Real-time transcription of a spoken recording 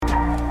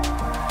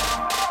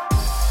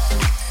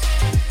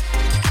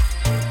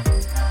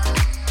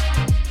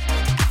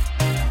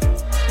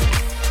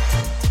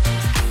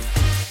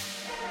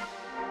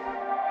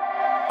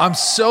I'm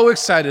so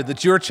excited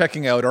that you're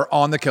checking out our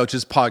On the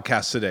Couches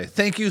podcast today.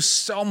 Thank you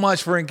so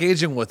much for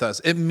engaging with us.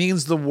 It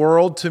means the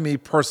world to me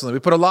personally. We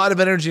put a lot of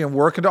energy and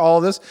work into all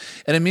of this,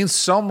 and it means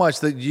so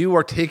much that you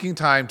are taking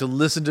time to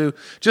listen to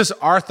just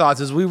our thoughts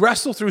as we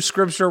wrestle through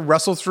scripture,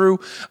 wrestle through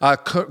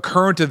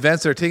current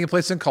events that are taking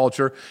place in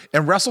culture,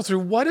 and wrestle through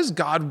what is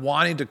God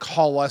wanting to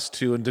call us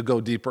to and to go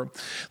deeper.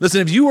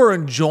 Listen, if you are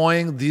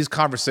enjoying these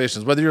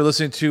conversations, whether you're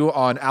listening to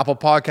on Apple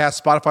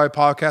Podcasts, Spotify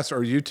Podcasts, or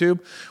YouTube,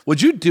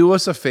 would you do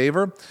us a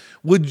favor?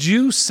 Would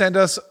you send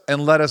us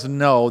and let us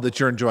know that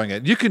you're enjoying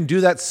it? You can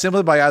do that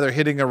simply by either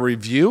hitting a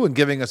review and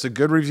giving us a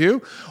good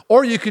review,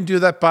 or you can do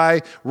that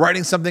by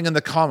writing something in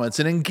the comments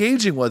and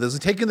engaging with us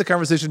and taking the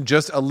conversation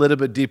just a little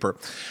bit deeper.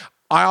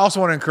 I also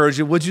want to encourage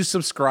you, would you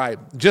subscribe?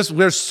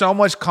 There's so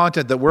much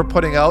content that we're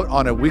putting out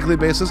on a weekly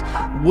basis.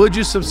 Would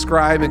you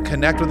subscribe and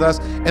connect with us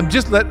and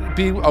just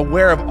be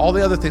aware of all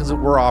the other things that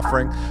we're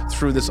offering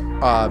through this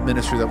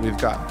ministry that we've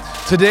got.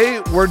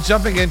 Today, we're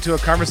jumping into a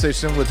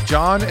conversation with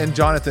John and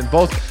Jonathan,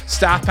 both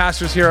staff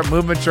pastors here at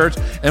Movement Church,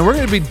 and we're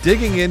going to be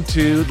digging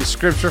into the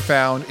scripture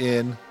found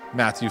in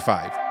Matthew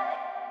 5.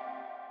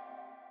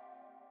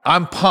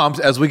 I'm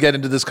pumped as we get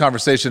into this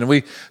conversation and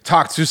we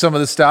talk through some of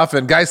this stuff.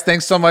 And guys,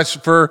 thanks so much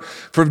for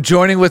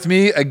joining with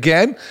me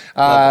again.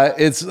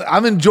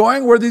 I'm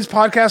enjoying where these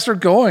podcasts are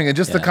going and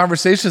just the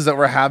conversations that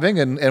we're having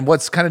and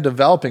what's kind of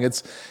developing.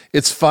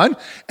 It's fun.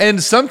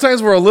 And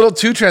sometimes we're a little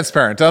too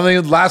transparent. I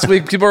mean, last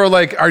week people were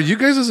like, are you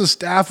guys as a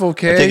staff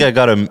okay? I think I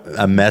got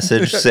a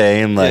message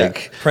saying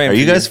like, are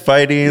you guys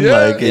fighting?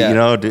 Yeah. Like, you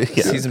know,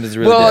 Season is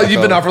really well, difficult.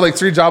 you've been offered like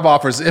 3 job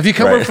offers. If you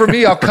come work for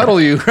me, I'll cuddle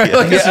you. Right?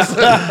 Like, it's just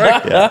like,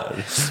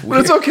 right?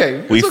 But it's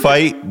okay. We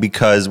fight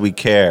because we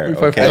care.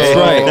 That's Okay.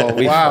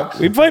 right. Wow.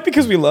 We fight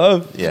because we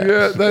love. Yeah,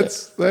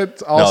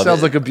 that all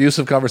sounds like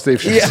abusive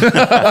conversations. Yeah,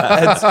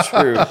 that's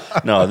true.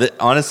 No,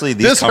 honestly,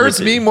 This hurts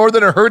me more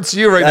than it hurts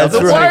you right now. That's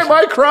So right. why am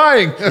I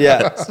crying?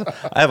 Yeah.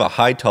 I have a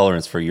high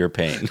tolerance for your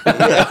pain.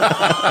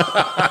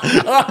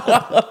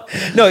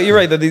 No, you're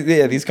right.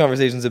 These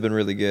conversations have been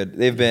really good.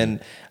 They've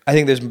been. I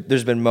think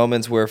there's been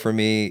moments where for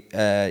me,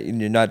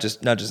 not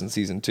just in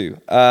season 2.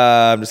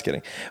 I'm just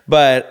kidding,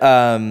 but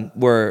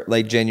where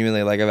like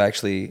genuinely like I've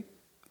actually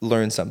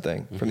learned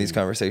something from these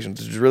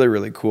conversations, which is really,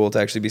 really cool to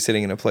actually be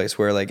sitting in a place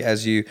where like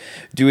as you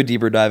do a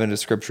deeper dive into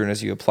scripture and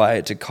as you apply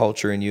it to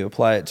culture and you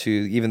apply it to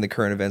even the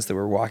current events that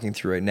we're walking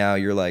through right now,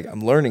 you're like,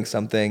 I'm learning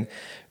something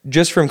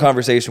just from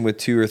conversation with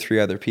 2 or 3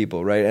 other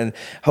people, right? And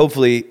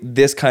hopefully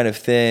this kind of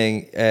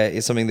thing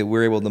is something that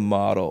we're able to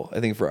model,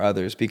 I think, for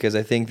others, because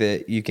I think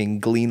that you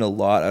can glean a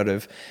lot out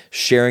of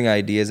sharing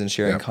ideas and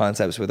sharing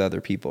concepts with other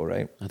people,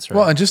 right? That's right.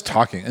 Well, and just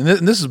talking. And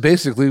this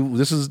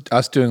is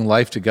us doing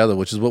life together,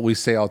 which is what we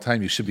say all the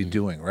time you should be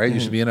doing, right?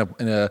 You should be in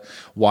a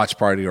watch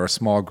party or a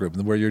small group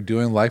where you're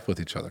doing life with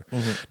each other.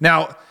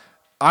 Now,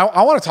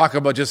 I want to talk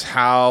about just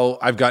how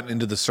I've gotten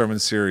into the sermon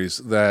series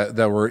that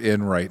we're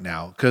in right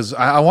now, because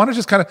I want to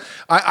just kind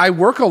of, I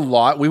work a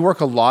lot. We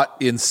work a lot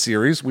in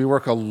series. We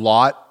work a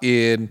lot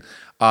in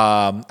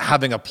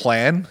having a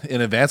plan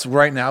in advance.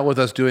 Right now with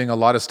us doing a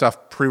lot of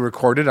stuff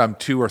pre-recorded, I'm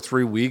 2 or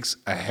 3 weeks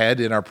ahead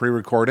in our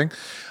pre-recording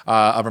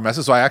of our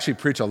message. So I actually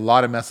preach a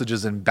lot of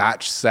messages in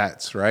batch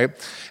sets, right?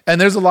 And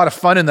there's a lot of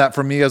fun in that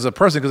for me as a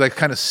person because I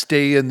kind of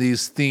stay in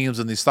these themes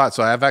and these thoughts.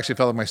 So I've actually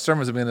felt like my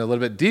sermons have been a little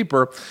bit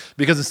deeper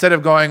because instead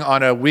of going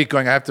on a week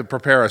I have to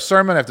prepare a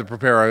sermon, I have to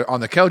prepare on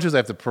the couches, I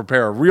have to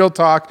prepare a real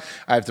talk,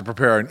 I have to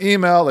prepare an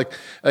email. Like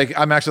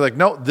I'm actually like,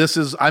 no,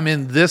 I'm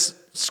in this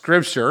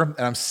scripture and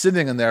I'm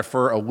sitting in there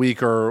for a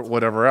week or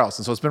whatever else.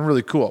 And so it's been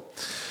really cool.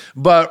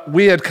 But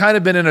we had kind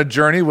of been in a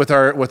journey with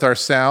our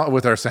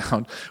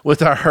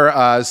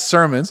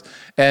sermons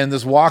and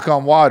this walk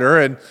on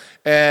water.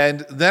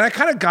 And then I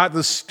kind of got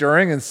this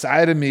stirring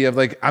inside of me of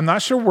like, I'm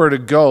not sure where to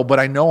go, but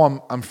I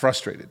know I'm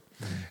frustrated.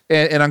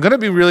 And I'm going to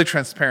be really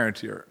transparent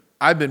here.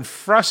 I've been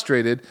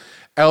frustrated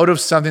out of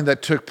something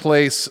that took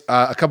place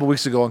a couple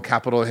weeks ago on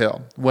Capitol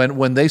Hill.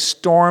 When they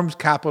stormed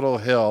Capitol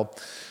Hill,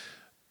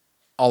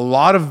 a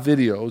lot of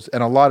videos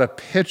and a lot of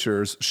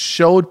pictures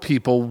showed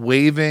people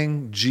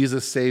waving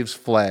Jesus Saves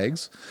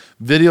flags.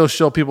 Videos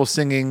show people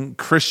singing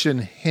Christian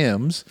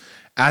hymns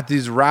at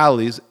these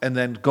rallies and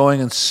then going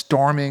and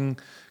storming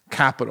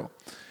Capitol.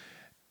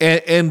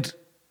 And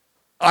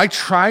I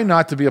try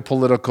not to be a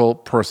political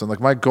person. Like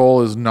my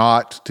goal is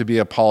not to be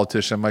a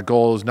politician. My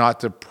goal is not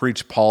to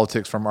preach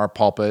politics from our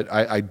pulpit.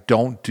 I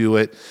don't do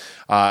it.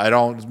 I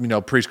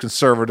don't, preach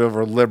conservative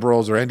or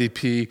liberals or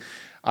NDP.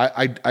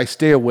 I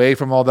stay away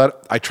from all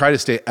that. I try to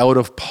stay out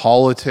of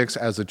politics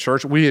as a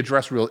church. We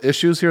address real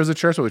issues here as a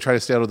church, but we try to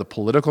stay out of the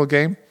political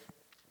game.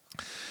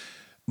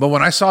 But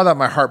when I saw that,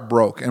 my heart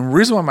broke. And the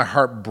reason why my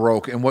heart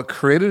broke and what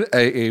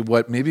created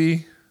what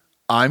maybe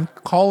I'm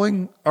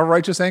calling a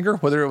righteous anger,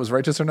 whether it was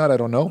righteous or not, I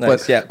don't know.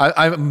 Nice, but yeah.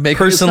 I'm making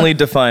personally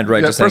defined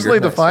righteous anger.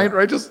 Personally defined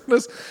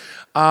righteousness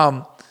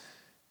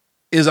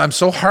is I'm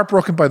so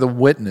heartbroken by the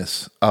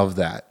witness of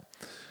that.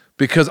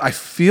 Because I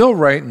feel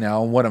right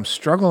now, what I'm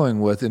struggling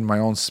with in my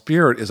own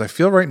spirit is I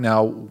feel right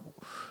now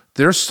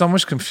there's so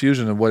much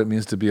confusion in what it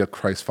means to be a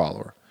Christ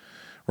follower.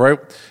 right?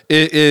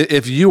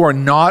 If you are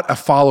not a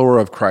follower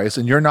of Christ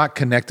and you're not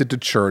connected to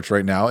church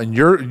right now, and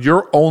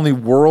your only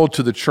world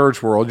to the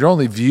church world, your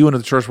only view into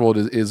the church world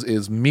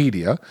is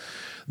media,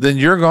 then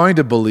you're going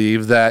to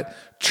believe that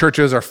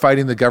churches are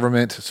fighting the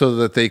government so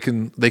that they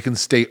can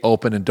stay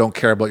open and don't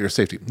care about your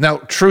safety. Now,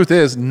 truth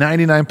is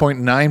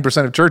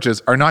 99.9% of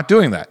churches are not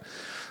doing that.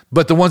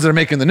 But the ones that are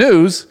making the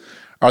news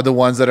are the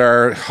ones that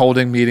are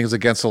holding meetings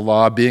against the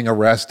law, being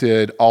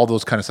arrested, all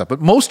those kind of stuff.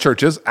 But most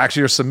churches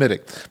actually are submitting.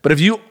 But if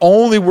you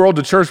only world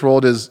to church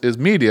world is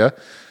media,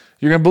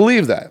 you're going to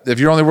believe that. If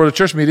you're only world to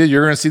church media,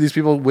 you're going to see these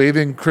people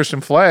waving Christian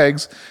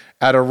flags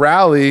at a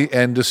rally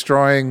and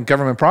destroying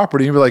government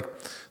property. And you're like,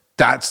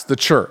 that's the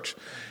church.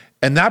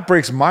 And that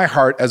breaks my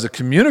heart as a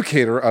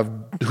communicator of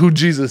who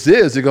Jesus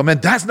is. You go, man,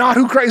 that's not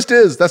who Christ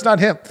is. That's not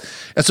him.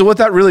 And so what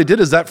that really did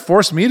is that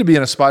forced me to be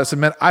in a spot. I said,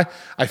 man, I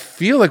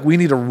feel like we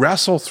need to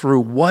wrestle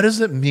through what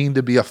does it mean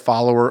to be a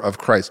follower of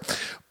Christ?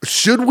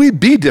 Should we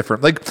be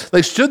different? Like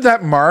should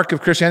that mark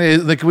of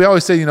Christianity, like we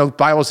always say,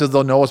 Bible says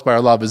they'll know us by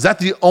our love. Is that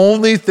the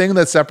only thing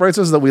that separates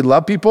us, that we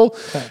love people?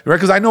 Right?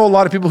 Because I know a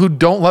lot of people who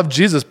don't love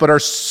Jesus, but are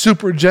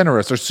super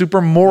generous or super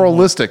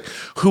moralistic,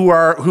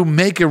 who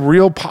make a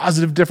real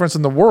positive difference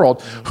in the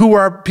world, who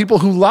are people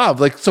who love.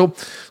 So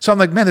I'm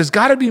like, man, there's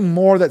got to be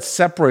more that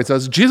separates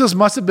us. Jesus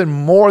must have been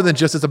more than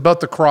just, it's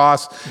about the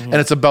cross and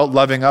it's about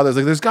loving others.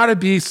 Like there's got to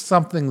be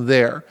something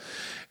there.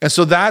 And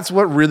so that's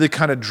what really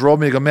kind of drove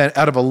me to go, man,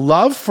 out of a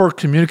love for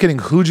communicating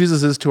who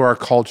Jesus is to our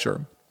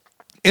culture,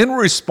 in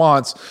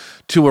response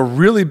to a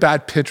really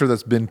bad picture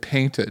that's been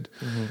painted,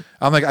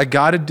 I'm like, I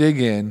got to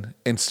dig in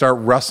and start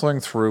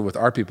wrestling through with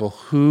our people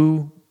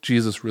who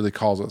Jesus really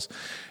calls us.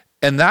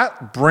 And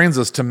that brings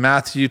us to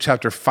Matthew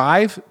chapter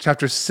 5,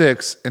 chapter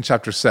 6, and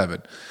chapter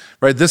 7.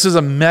 Right, this is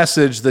a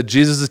message that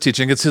Jesus is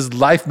teaching. It's his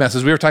life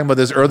message. We were talking about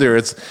this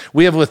earlier.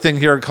 We have a thing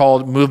here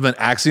called movement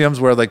axioms,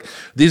 where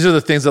these are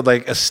the things that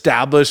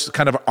establish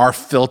kind of our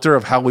filter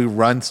of how we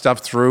run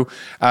stuff through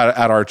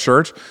at our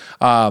church.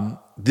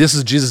 This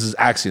is Jesus'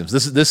 axioms.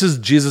 This is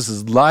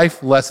Jesus'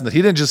 life lesson that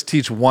he didn't just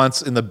teach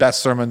once in the best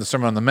sermon, the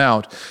Sermon on the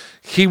Mount.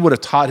 He would have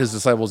taught his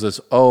disciples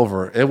this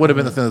over. It would have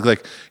been the thing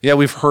like, yeah,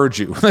 we've heard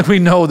you. We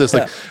know this.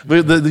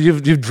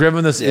 You've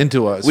driven this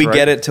into us. We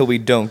get it till we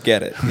don't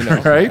get it.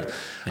 Right?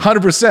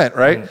 100%,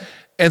 right?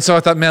 And so I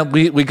thought, man,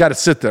 we got to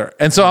sit there.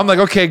 And so I'm like,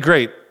 okay,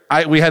 great.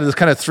 We had this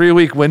kind of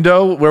 3-week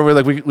window where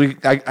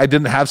I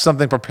didn't have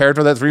something prepared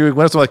for that 3-week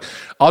window. So I'm like,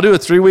 I'll do a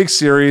 3-week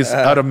series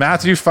out of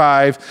Matthew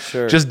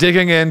 5, just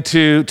digging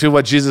into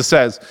what Jesus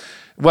says.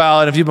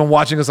 Well, and if you've been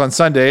watching us on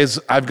Sundays,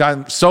 I've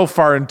gotten so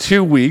far in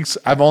 2 weeks,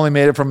 I've only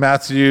made it from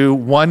Matthew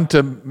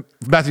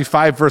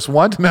 5, verse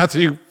 1 to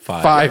Matthew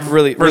 5.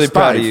 Really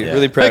proud of you. Yeah.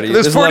 Really proud of you.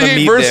 There's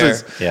 48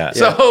 verses. Yeah.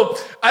 So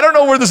I don't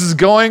know where this is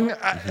going.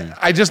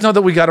 I just know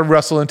that we got to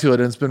wrestle into it.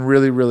 And it's been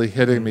really, really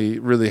hitting me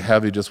really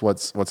heavy, just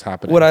what's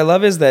happening. What I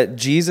love is that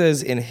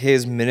Jesus in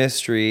his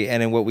ministry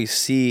and in what we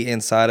see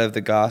inside of the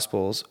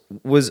Gospels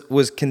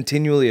was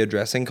continually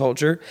addressing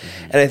culture.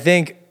 And I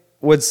think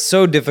what's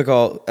so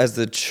difficult as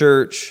the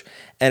church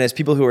and as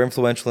people who are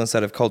influential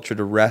inside of culture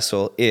to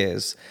wrestle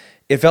is,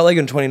 it felt like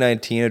in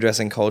 2019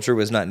 addressing culture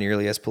was not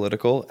nearly as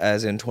political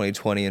as in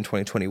 2020 and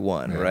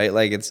 2021, right?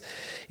 Like in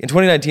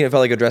 2019, it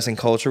felt like addressing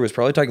culture was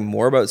probably talking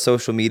more about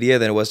social media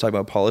than it was talking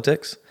about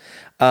politics.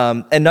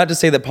 And not to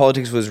say that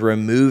politics was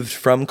removed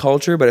from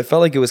culture, but it felt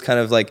like it was kind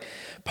of like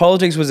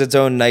politics was its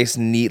own nice,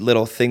 neat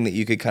little thing that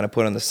you could kind of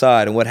put on the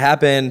side. And what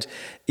happened,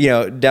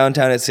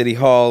 downtown at City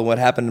Hall, what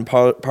happened in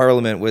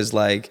Parliament was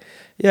like,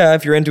 yeah,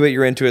 if you're into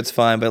it, it's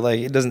fine. But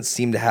it doesn't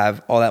seem to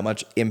have all that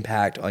much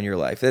impact on your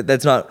life.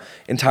 That's not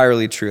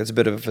entirely true. It's a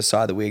bit of a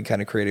facade that we had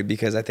kind of created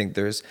because I think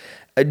there's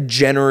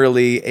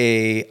generally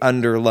a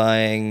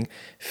underlying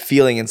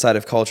feeling inside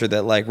of culture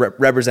that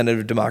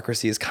representative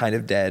democracy is kind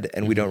of dead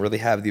and we don't really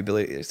have the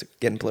ability to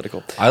get in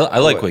political. I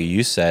like what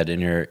you said in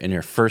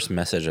your first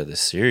message of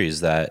this series,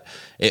 that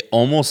it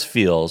almost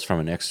feels from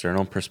an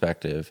external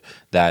perspective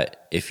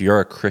that if you're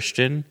a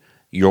Christian,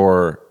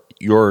 you're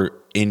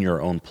in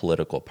your own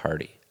political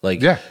party.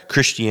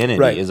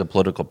 Christianity is a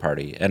political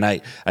party. And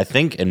I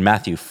think in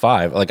Matthew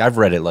 5, I've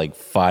read it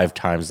 5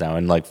 times now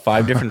in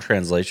 5 different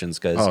translations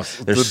because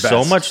there's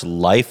so much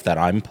life that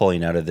I'm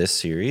pulling out of this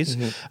series.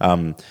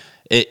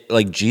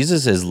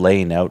 Jesus is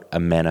laying out a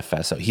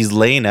manifesto. He's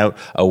laying out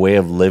a way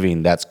of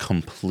living that's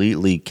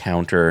completely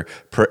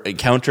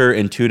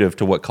counterintuitive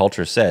to what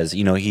culture says.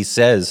 He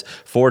says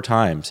 4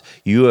 times,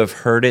 "You have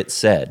heard it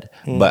said,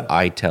 but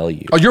I tell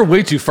you." Oh, you're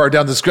way too far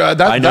down the script.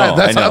 I know.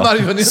 I'm not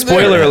even in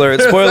Spoiler there. alert!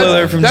 Spoiler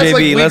alert from that's JB.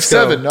 Like week Let's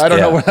 7. go. I don't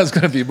know where that's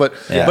going to be, but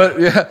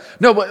yeah.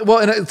 No,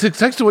 but and to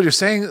text to what you're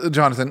saying,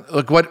 Jonathan.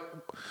 Look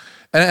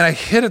and I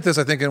hit at this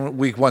I think in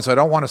week 1, so I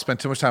don't want to spend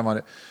too much time on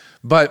it,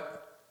 but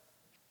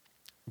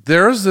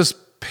there's this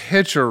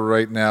picture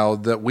right now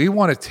that we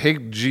want to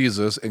take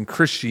Jesus and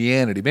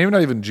Christianity, maybe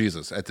not even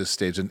Jesus at this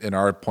stage in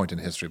our point in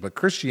history, but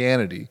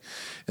Christianity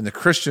and the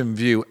Christian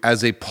view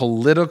as a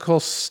political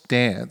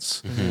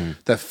stance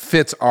that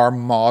fits our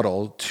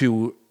model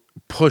to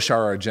push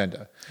our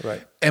agenda.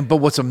 Right. But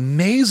what's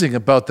amazing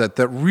about that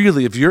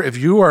really, if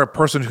you are a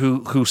person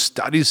who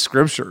studies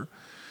Scripture,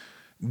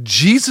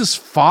 Jesus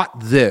fought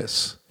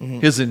this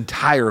his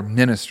entire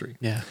ministry.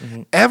 Yeah.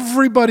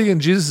 Everybody in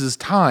Jesus'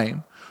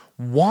 time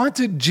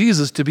wanted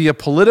Jesus to be a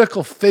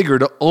political figure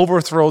to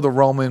overthrow the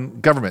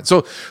Roman government.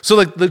 So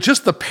like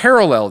just the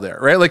parallel there,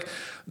 right? Like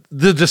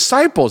the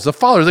disciples, the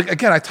followers, like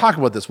again, I talk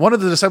about this. One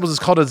of the disciples is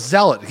called a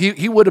zealot.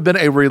 He would have been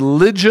a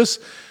religious,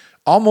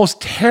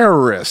 almost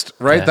terrorist,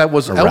 right? Yeah. That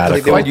was A out to radical.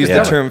 Like they would use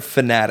fight the term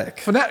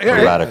fanatic.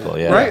 yeah, Radical,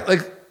 yeah. Right?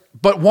 Like,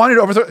 but wanted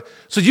to overthrow.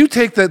 So you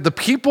take the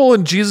people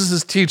in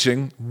Jesus'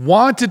 teaching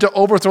wanted to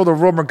overthrow the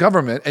Roman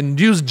government and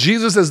use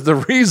Jesus as the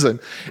reason.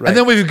 Right. And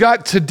then we've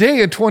got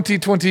today in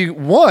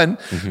 2021,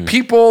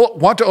 people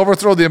want to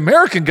overthrow the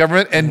American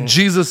government and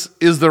Jesus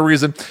is the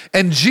reason.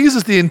 And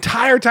Jesus, the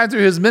entire time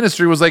through his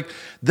ministry, was like,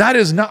 that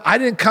is not, I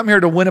didn't come here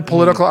to win a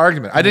political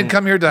argument. I didn't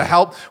come here to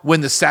help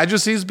when the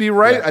Sadducees be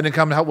right. Yeah. I didn't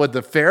come to help let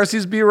the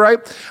Pharisees be right.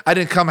 I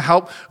didn't come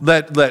help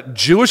let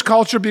Jewish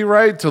culture be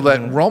right, to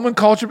let Roman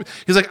culture be.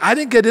 He's like, I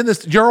didn't get in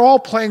this. You're all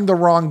playing the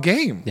wrong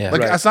game. Yeah.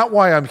 Like, Right. that's not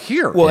why I'm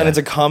here. Well, and it's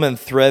a common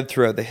thread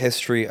throughout the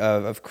history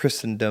of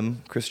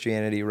Christendom,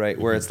 Christianity, right?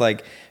 Where it's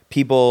like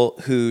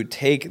people who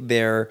take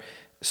their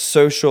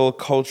social,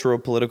 cultural,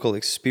 political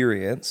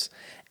experience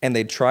and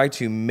they try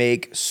to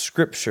make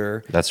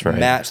Scripture That's right.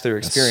 match their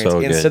That's experience so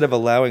good. instead of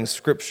allowing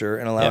Scripture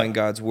and allowing Yeah.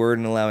 God's Word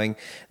and allowing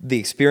the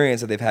experience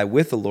that they've had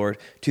with the Lord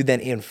to then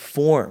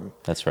inform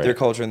That's right. their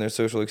culture and their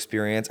social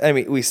experience. I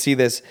mean, we see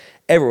this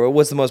everywhere.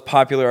 What's the most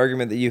popular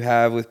argument that you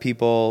have with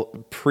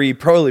people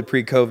probably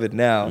pre-COVID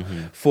now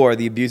for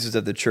the abuses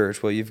of the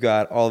church? Well, you've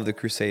got all of the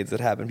crusades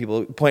that happened.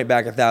 People point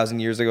back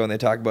 1,000 years ago and they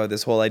talk about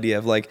this whole idea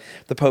of like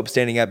the Pope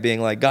standing up being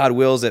like, God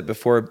wills it,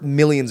 before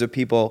millions of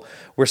people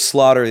were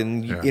slaughtered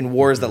in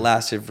wars that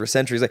lasted for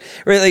centuries. Like,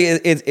 right,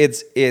 like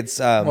it's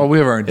well, we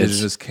have our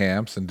indigenous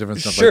camps and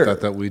different stuff Sure.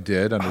 like that we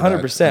did.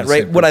 100%,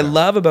 right? What I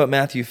love about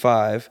Matthew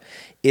 5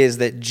 is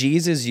that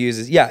Jesus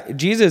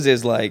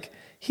is like,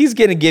 he's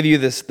going to give you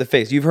the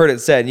face. You've heard it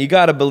said, and you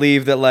got to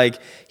believe that like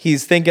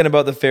he's thinking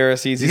about the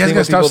Pharisees. You guys got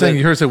to stop saying,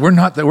 you heard it said, we're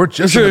not that, we're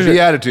just in the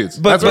Beatitudes.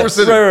 That's what we're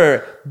sitting.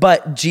 Right.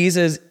 But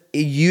Jesus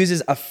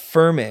uses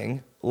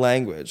affirming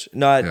language,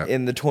 not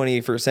in the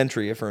 21st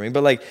century affirming,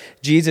 but like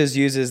Jesus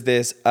uses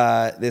this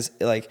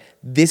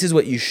this is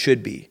what you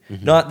should be,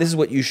 not this is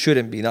what you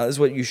shouldn't be, not this is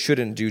what you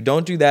shouldn't do.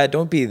 Don't do that.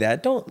 Don't be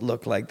that. Don't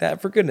look like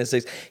that. For goodness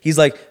sakes, he's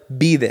like,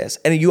 be this.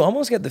 And you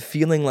almost get the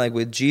feeling like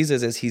with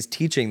Jesus as he's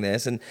teaching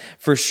this, and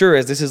for sure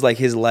as this is like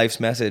his life's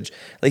message,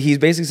 like he's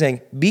basically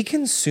saying, be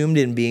consumed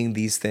in being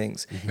these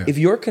things. If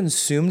you're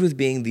consumed with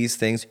being these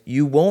things,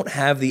 you won't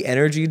have the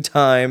energy,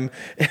 time,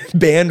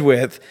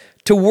 bandwidth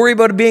to worry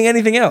about it being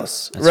anything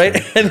else, right?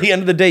 At the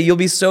end of the day, you'll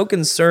be so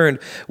concerned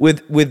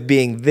with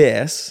being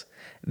this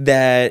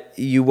that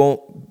you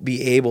won't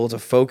be able to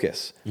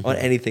focus on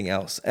anything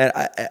else. And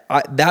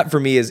I that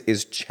for me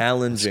is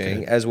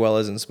challenging as well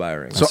as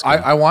inspiring. So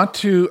I want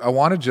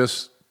to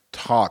just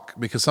talk,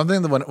 because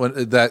something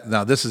that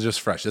now this is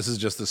just fresh. This is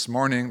just this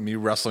morning, me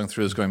wrestling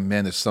through this going,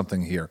 man, there's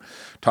something here.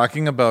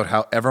 Talking about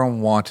how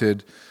everyone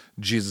wanted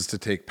Jesus to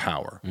take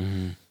power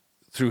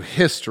through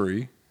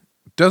history.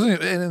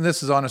 And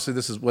this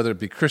is whether it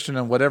be Christian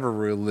and whatever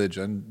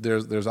religion,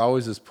 there's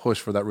always this push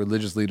for that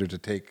religious leader to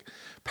take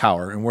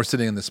power, and we're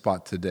sitting in this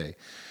spot today.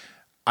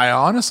 I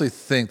honestly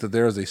think that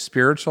there is a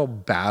spiritual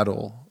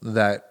battle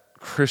that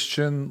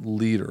Christian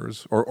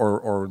leaders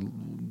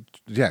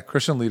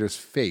Christian leaders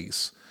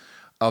face,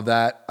 of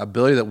that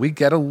ability that we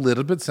get a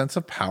little bit sense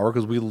of power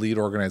because we lead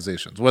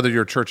organizations. Whether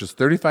your church is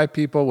 35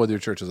 people, whether your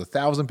church is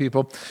 1,000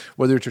 people,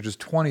 whether your church is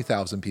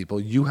 20,000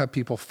 people, you have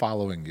people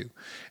following you.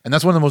 And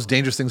that's one of the most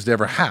dangerous things to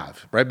ever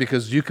have, right?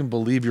 Because you can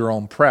believe your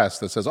own press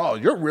that says, oh,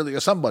 you're really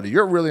somebody,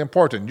 you're really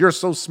important, you're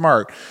so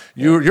smart,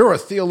 you're a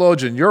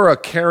theologian, you're a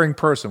caring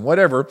person,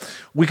 whatever.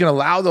 We can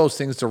allow those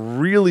things to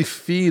really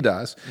feed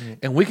us,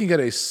 and we can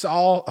get a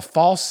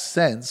false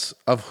sense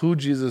of who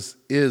Jesus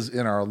is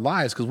in our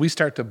lives because we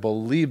start to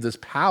believe this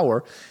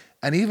power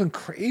and even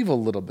crave a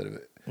little bit of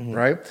it,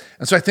 right?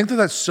 And so I think that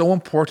that's so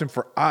important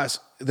for us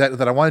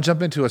that I want to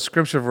jump into a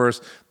scripture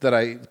verse that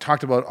I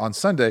talked about on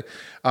Sunday,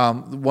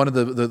 one of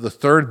the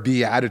third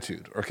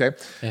beatitude, okay?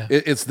 Yeah.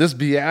 It's this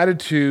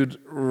beatitude,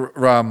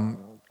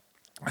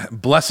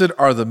 blessed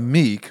are the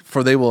meek,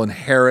 for they will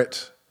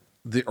inherit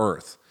the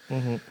earth.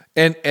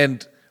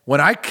 And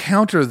when I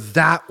counter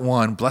that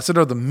one, blessed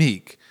are the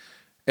meek,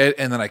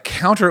 and then I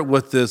counter it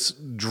with this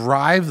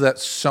drive that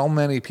so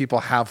many people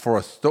have for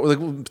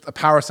authority. Like,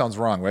 power sounds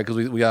wrong, right?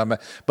 Because we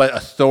have, but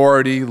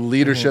authority,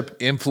 leadership,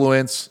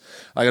 influence,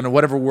 I don't know,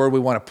 whatever word we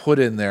want to put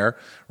in there,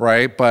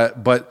 right?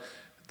 But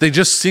they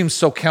just seem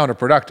so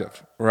counterproductive,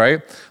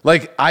 right?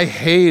 Like,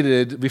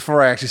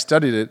 before I actually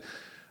studied it,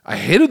 I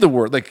hated the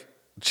word, like,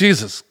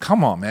 Jesus,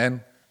 come on,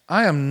 man.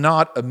 I am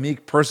not a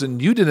meek person.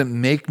 You didn't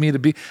make me to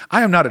be.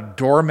 I am not a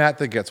doormat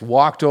that gets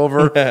walked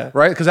over,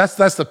 right? Because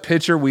that's the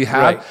picture we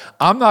have. Right.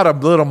 I'm not a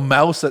little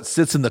mouse that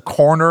sits in the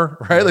corner,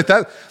 right? Like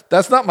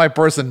that's not my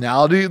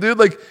personality, dude.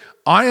 Like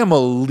I am a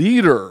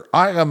leader.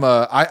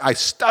 I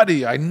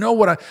study. I know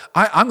what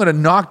I'm going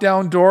to knock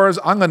down doors.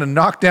 I'm going to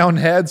knock down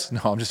heads. No,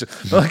 I'm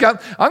just like, I'm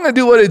going to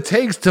do what it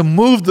takes to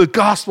move the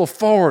gospel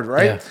forward,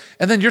 right? Yeah.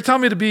 And then you're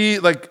telling me to be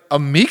like a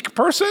meek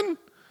person?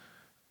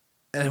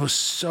 And it was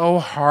so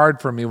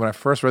hard for me when I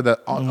first read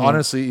that.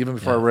 Honestly, even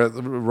before I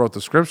wrote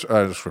the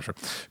scripture,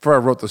 before I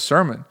wrote the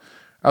sermon,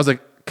 I was like,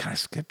 can I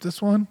skip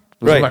this one?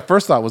 Right. My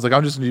first thought was like,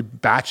 I'm just going to do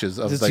batches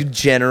of Just like, do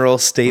general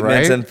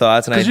statements right? and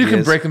thoughts and ideas. Because you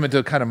can break them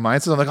into kind of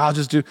mindsets. I'm like, I'll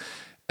just do,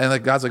 and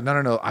like God's like, no.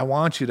 I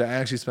want you to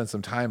actually spend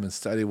some time and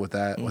study what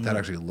that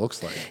actually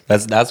looks like.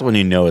 That's when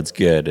you know it's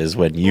good, is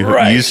when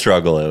you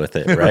struggle with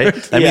it, right?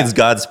 That Yeah. means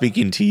God's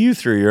speaking to you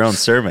through your own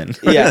sermon.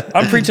 Yeah,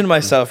 I'm preaching to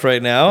myself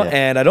right now,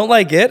 and I don't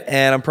like it,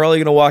 and I'm probably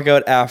going to walk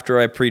out after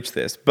I preach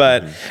this.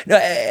 But no,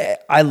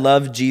 I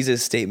love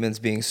Jesus' statements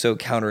being so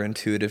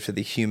counterintuitive to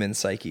the human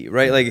psyche,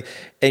 right? Like,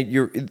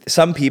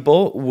 some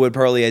people would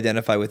probably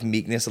identify with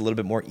meekness a little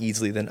bit more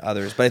easily than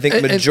others, but I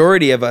think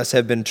majority of us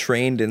have been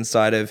trained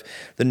inside of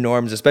the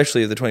norms,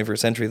 especially of the 21st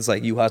century. It's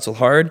like you hustle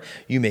hard,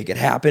 you make it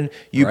happen,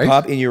 you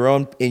pop in your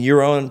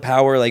own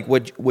power, like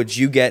what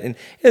you get, and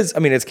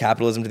it's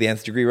capitalism to the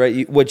nth degree,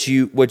 right? What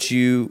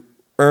you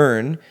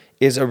earn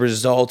is a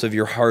result of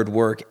your hard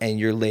work and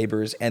your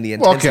labors and the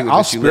intensity. Well, okay,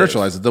 I'll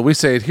spiritualize it. Though we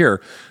say it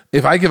here,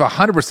 if I give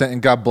 100%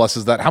 and God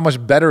blesses that, how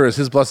much better is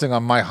His blessing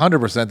on my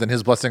 100% than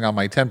His blessing on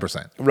my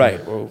 10%? Right.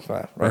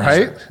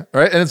 Right.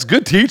 And it's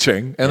good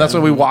teaching, and that's why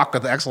we walk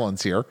with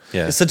excellence here.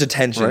 Yeah. It's such a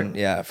tension,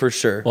 yeah, for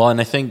sure. Well, and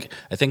I think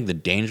the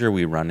danger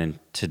we run in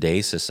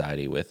today's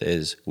society with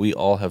is we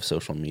all have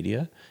social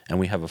media and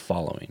we have a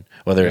following.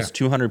 Whether it's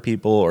 200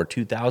 people or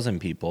 2,000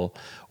 people,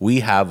 we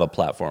have a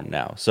platform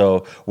now.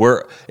 So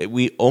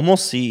we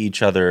almost see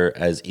each other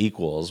as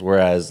equals.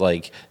 Whereas,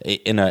 like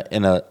in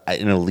a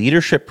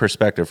leadership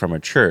perspective from a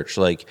church,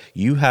 like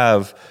you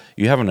have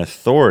an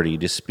authority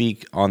to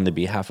speak on the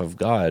behalf of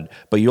God,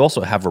 but you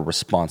also have a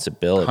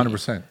responsibility.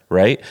 100%.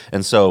 Right?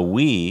 And so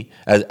we,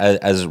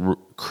 as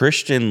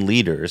Christian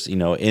leaders,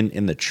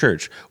 in the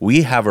church,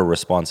 we have a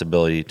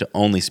responsibility to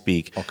only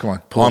speak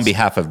on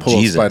behalf of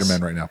Jesus. Pull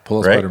Spider-Man right now.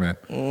 Pull right?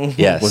 Spider-Man.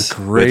 Yes. With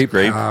great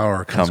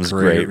power comes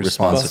great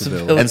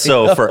responsibility. And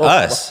so for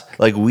us,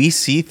 like we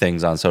see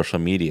things on social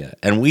media,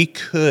 and we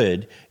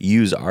could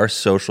use our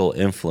social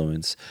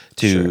influence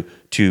to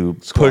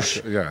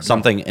push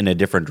something in a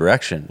different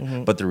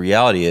direction. But the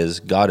reality is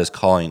God is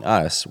calling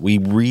us. We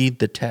read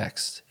the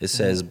text. It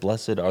says,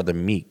 blessed are the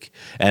meek.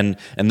 And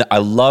I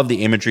love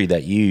the imagery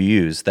that you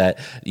use, that,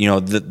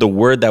 the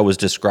word that was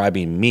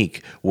describing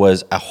meek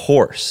was a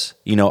horse.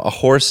 A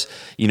horse,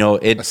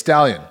 a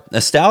stallion.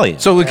 A stallion.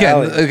 So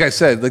again, like I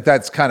said, like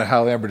that's kind of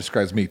how Amber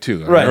describes me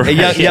too. Right. A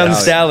young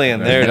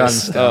stallion. There it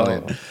is.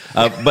 Stallion.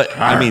 But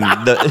I mean,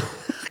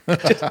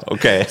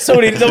 okay. So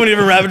many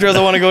different rabbit trails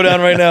I want to go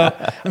down right now.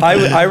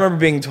 I remember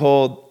being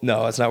told,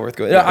 no, it's not worth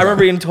going. I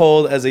remember being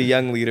told as a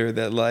young leader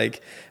that,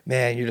 like,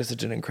 man, you're just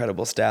such an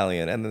incredible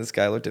stallion. And then this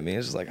guy looked at me and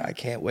was just like, I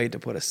can't wait to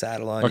put a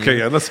saddle on you. Okay,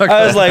 yeah, let's talk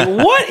I was like,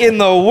 what in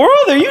the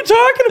world are you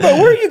talking about?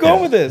 Where are you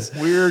going with this?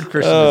 Weird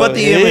Christian. But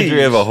the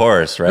imagery of a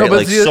horse, right? No, but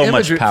like the so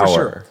much imagery, for power,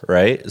 sure.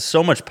 right?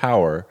 So much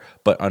power,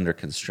 but under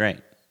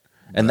constraint.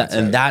 And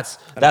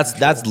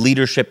that's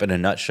leadership in a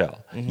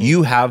nutshell.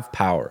 You have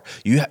power.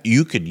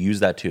 You could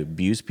use that to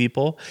abuse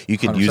people. You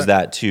could 100%. use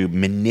that to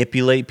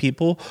manipulate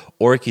people,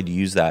 or you could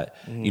use that.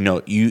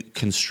 You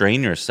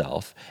constrain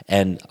yourself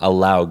and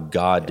allow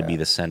God to be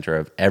the center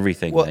of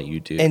everything that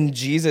you do. And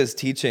Jesus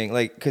teaching,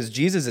 like, because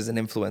Jesus is an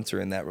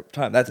influencer in that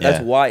time.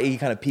 That's why he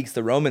kind of piques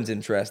the Romans'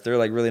 interest. They're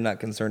like really not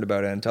concerned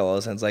about it until all of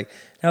a sudden it's like,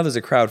 now there's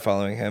a crowd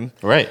following him.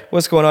 Right.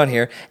 What's going on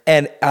here?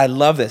 And I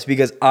love this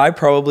because I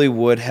probably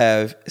would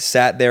have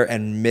sat there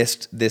and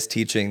missed this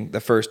teaching the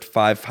first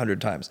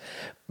 500 times,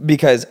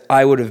 because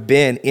I would have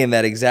been in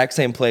that exact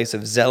same place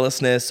of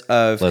zealousness,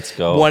 of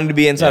wanting to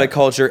be inside a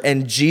culture.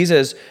 And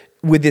Jesus,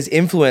 with this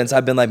influence,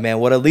 I've been like, man,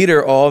 what a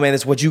leader. Oh man,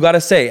 that's what you got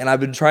to say. And I've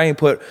been trying to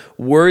put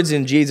words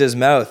in Jesus'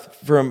 mouth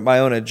for my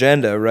own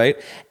agenda, right?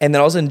 And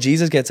then all of a sudden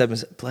Jesus gets up and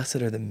says, blessed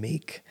are the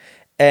meek.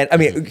 And I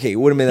mean, okay, it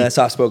would have been that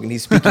soft spoken.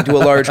 He's speaking to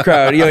a large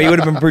crowd. He would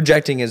have been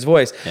projecting his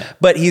voice.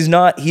 But he's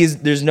not.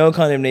 There's no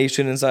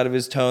condemnation inside of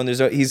his tone.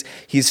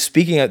 He's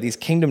speaking out these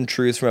kingdom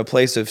truths from a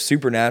place of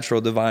supernatural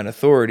divine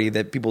authority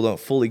that people don't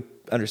fully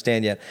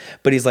understand yet.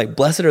 But he's like,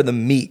 blessed are the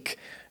meek.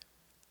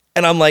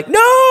 And I'm like,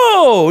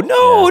 no,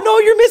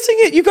 you're missing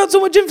it. You've got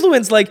so much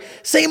influence. Like,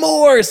 say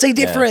more, say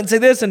different, say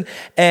this, and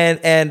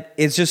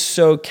it's just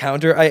so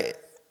counter. I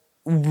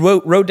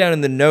wrote down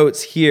in the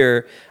notes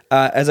here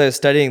as I was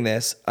studying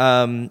this.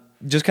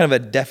 just kind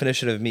of a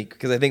definition of meek,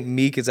 because I think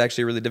meek is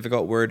actually a really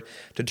difficult word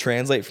to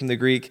translate from the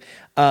Greek.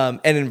 And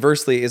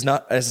inversely is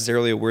not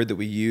necessarily a word that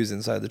we use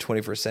inside the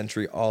 21st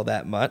century all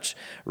that much,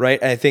 right?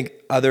 And I think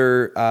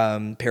other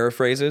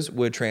paraphrases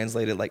would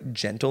translate it like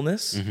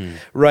gentleness,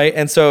 right?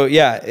 And so,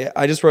 yeah,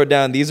 I just wrote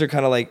down, these are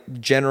kind of like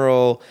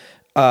general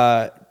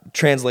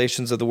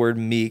translations of the word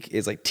meek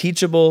is like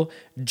teachable,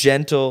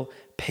 gentle,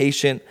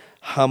 patient,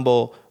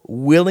 humble,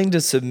 willing to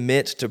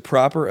submit to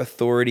proper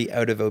authority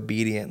out of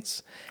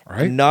obedience,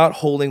 Right. not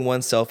holding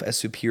oneself as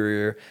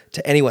superior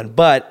to anyone.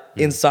 But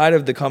inside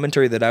of the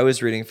commentary that I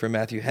was reading from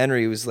Matthew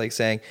Henry, it was like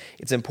saying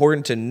it's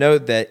important to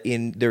note that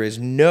there is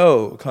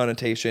no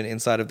connotation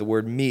inside of the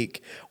word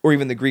meek, or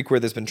even the Greek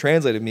word that's been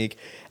translated meek,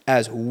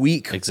 as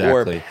weak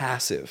Exactly. or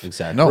passive.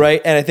 Exactly. No.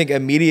 Right? And I think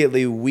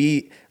immediately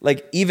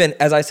even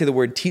as I say the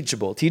word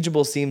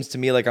teachable seems to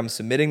me like I'm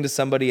submitting to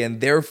somebody and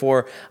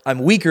therefore I'm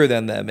weaker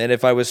than them. And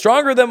if I was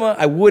stronger than them,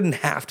 I wouldn't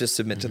have to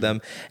submit to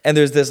them. And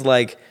there's this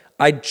like,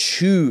 I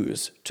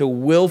choose to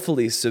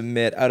willfully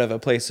submit out of a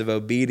place of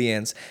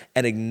obedience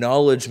and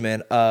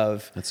acknowledgement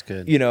of, That's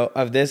good.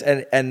 Of this.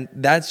 And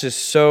that's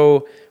just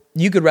so,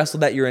 you could wrestle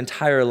that your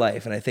entire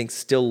life and I think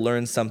still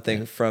learn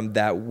something from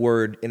that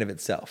word in of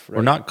itself. Right?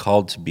 We're not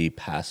called to be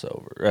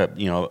Passover,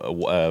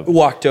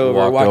 Walked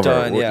over, walked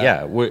on,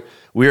 yeah.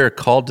 We are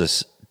called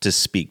to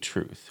speak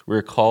truth.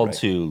 We're called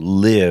to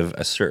live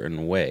a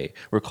certain way.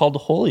 We're called to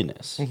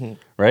holiness,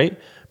 right?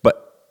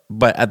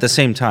 But at the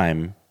same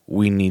time,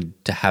 we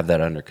need to have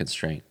that under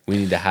constraint. We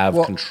need to have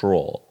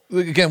control.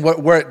 Again,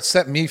 where it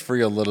set me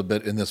free a little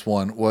bit in this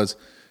one was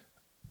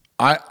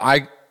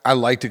I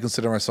like to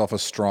consider myself a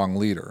strong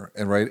leader,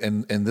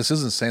 and this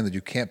isn't saying that you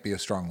can't be a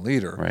strong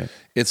leader. Right.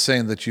 It's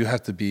saying that you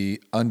have to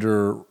be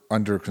under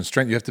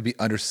constraint. You have to be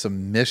under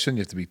submission.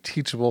 You have to be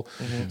teachable.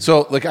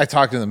 So, like I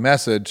talked in the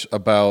message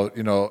about,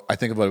 I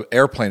think about an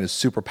airplane is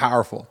super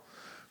powerful,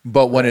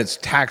 but when it's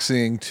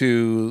taxiing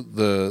to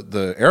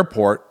the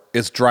airport,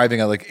 it's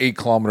driving at like 8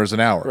 kilometers an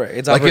hour. Right.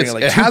 It's operating at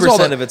like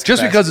 2% of its just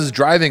capacity. because it's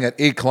driving at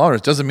 8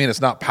 kilometers doesn't mean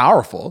it's not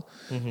powerful.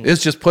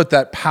 It's just put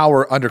that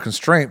power under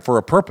constraint for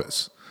a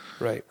purpose.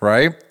 Right.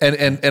 Right.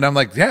 And I'm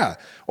like, yeah.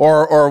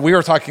 Or we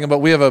were talking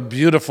about, we have a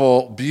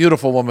beautiful,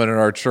 beautiful woman in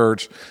our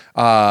church,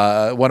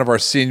 one of our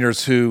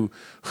seniors who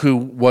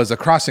was a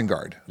crossing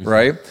guard.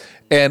 Right.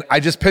 And I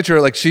just picture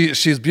her, like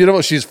she's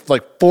beautiful. She's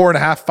like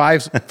 4.5,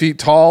 5 feet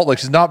tall. Like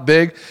she's not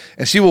big.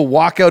 And she will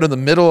walk out in the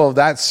middle of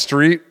that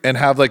street and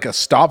have like a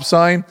stop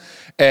sign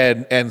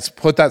and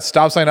put that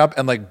stop sign up,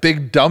 and like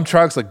big dump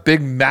trucks, like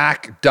big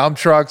Mack dump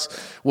trucks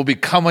will be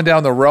coming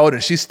down the road,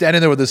 and she's standing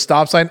there with this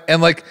stop sign.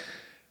 And like,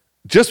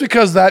 just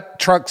because that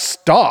truck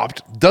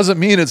stopped doesn't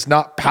mean it's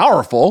not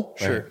powerful.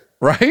 Sure.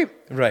 Right?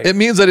 Right. It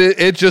means that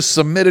it just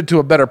submitted to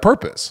a better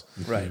purpose.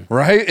 Right.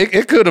 Right?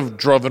 It could have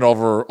driven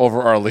over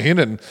Arlene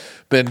and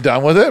been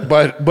done with it,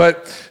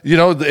 but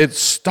it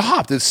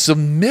stopped. It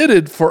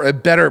submitted for a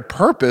better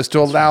purpose to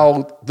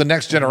allow the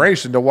next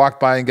generation to walk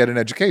by and get an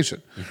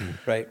education.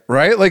 Right.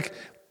 Right? Like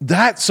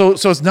that. So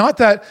it's not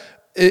that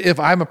if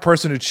I'm a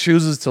person who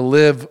chooses to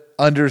live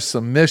under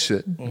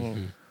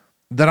submission,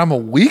 that I'm a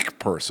weak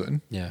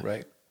person. Yeah.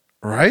 Right.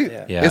 Right?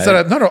 Yeah. It's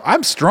that no,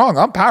 I'm strong.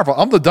 I'm powerful.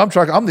 I'm the dump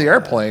truck. I'm the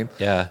airplane.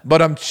 Yeah.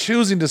 But I'm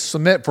choosing to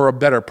submit for a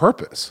better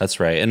purpose. That's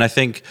right. And I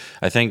think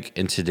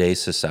in today's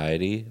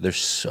society,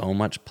 there's so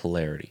much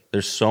polarity.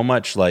 There's so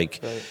much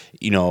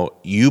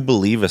you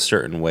believe a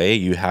certain way,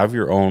 you have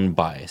your own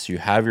bias, you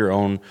have your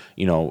own,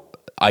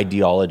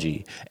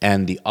 ideology,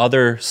 and the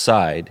other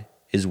side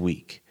is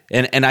weak.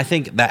 And I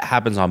think that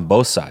happens on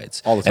both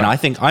sides. All the time. And I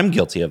think I'm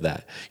guilty of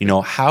that.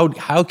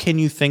 How can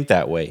you think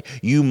that way?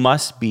 You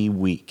must be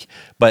weak.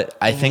 But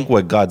I think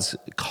what God's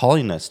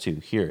calling us to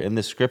here in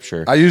this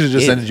scripture. I usually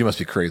just said you must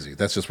be crazy.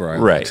 That's just where I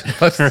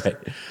right. land. Right.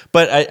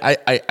 But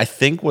I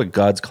think what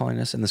God's calling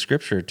us in the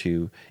scripture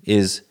to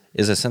is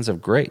a sense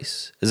of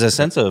grace, is a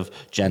sense of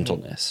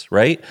gentleness,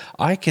 right?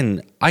 I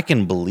can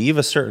believe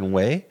a certain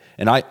way,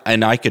 and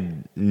I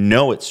could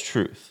know its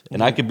truth,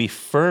 and I could be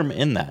firm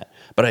in that.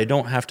 But I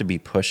don't have to be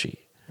pushy,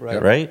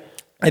 right?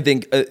 I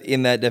think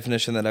in that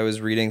definition that I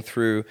was reading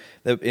through,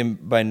 that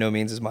by no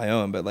means is my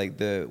own, but like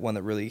the one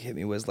that really hit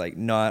me was like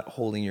not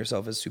holding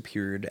yourself as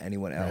superior to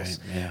anyone else,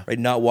 right?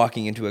 Not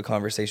walking into a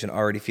conversation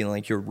already feeling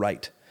like you're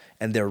right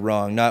and they're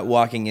wrong. Not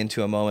walking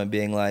into a moment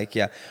being like,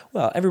 yeah,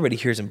 well, everybody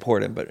here is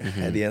important, but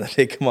at the end of the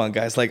day, come on,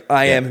 guys, like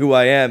I am who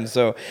I am.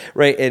 So,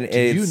 right. And Do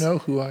you know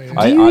who I am?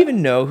 Do you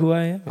even know who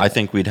I am? I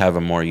think we'd have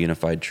a more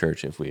unified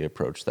church if we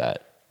approached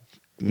that.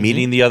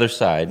 Meeting the other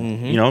side,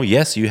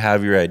 yes, you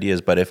have your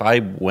ideas, but if I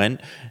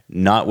went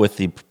not with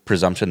the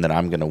presumption that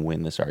I'm going to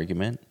win this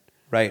argument,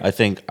 Right. I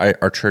think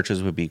our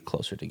churches would be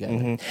closer together.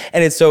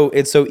 And it's so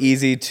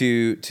easy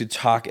to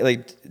talk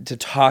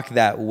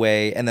that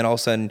way, and then all of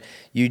a sudden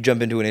you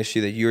jump into an issue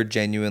that you're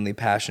genuinely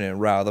passionate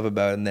and riled up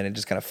about, and then it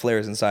just kind of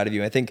flares inside of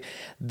you. I think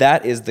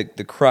that is the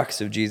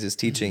crux of Jesus'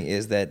 teaching,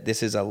 is that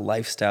this is a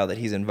lifestyle that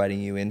he's inviting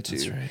you into.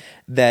 That's right.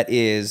 That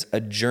is a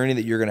journey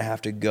that you're going to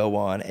have to go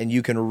on, and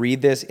you can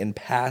read this and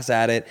pass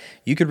at it.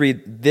 You could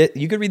read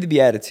the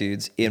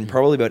Beatitudes in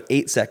probably about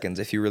 8 seconds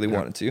if you really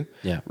wanted to.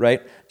 Yeah.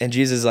 Right. And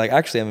Jesus is like,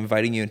 actually, I'm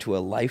inviting you into a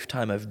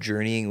lifetime of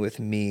journeying with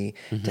me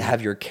to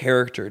have your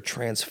character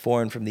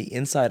transformed from the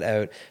inside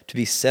out, to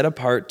be set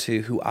apart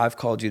to who I've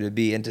called you to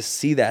be, and to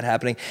see that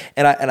happening.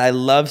 And I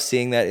love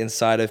seeing that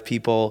inside of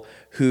people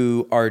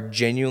who are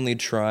genuinely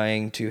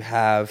trying to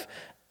have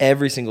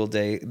every single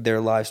day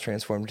their lives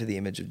transformed to the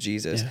image of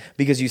Jesus,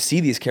 because you see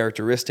these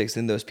characteristics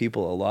in those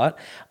people a lot.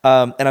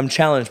 And I'm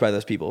challenged by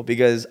those people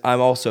because I'm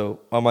also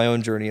on my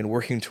own journey and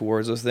working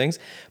towards those things.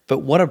 But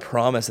what a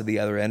promise at the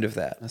other end of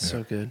that. That's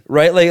so good.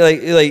 Right? Like,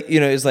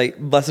 it's like,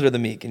 blessed are the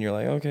meek. And you're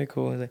like, okay,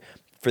 cool. Like,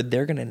 for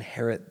they're going to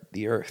inherit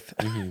the earth.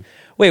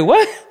 Wait,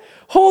 what?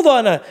 Hold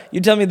on. You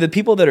tell me the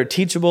people that are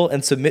teachable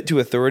and submit to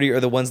authority are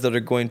the ones that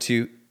are going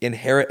to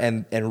inherit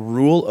and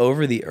rule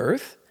over the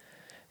earth?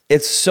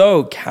 It's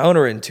so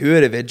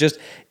counterintuitive. It just,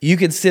 you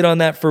could sit on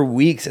that for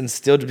weeks and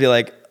still just be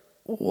like,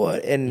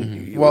 what?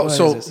 And Well, what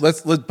so is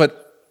this?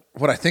 but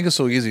what I think is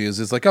so easy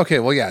is it's like, okay,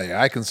 well,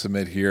 yeah, I can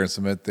submit here and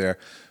submit there,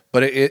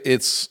 but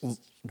it's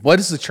what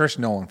is the church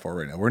known for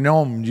right now? We're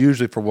known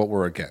usually for what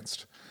we're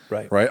against.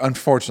 Right.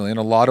 Unfortunately, in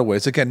a lot of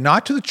ways, again,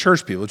 not to the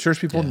church people. The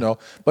church people know,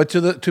 but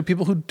to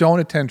people who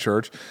don't attend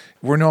church,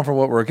 we're known for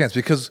what we're against.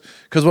 Because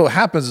what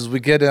happens is we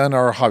get on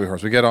our hobby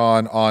horse, we get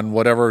on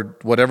whatever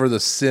the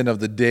sin of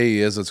the day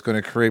is that's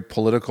going to create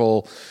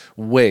political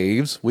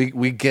waves.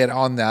 We get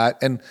on that,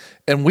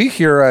 and we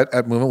here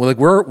at Movement,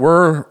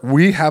 like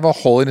we have a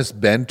holiness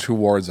bend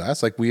towards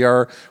us. Like we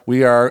are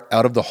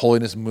out of the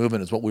holiness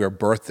movement is what we are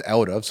birthed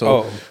out of.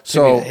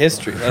 So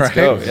history. Let's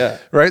go. Yeah.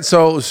 Right.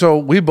 So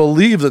we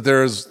believe that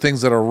there's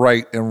things that are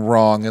right and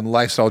wrong, and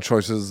lifestyle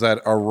choices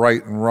that are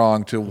right and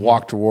wrong to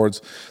walk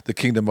towards the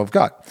kingdom of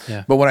God.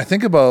 Yeah. But when I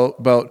think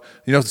about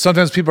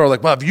sometimes people are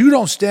like, well, if you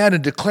don't stand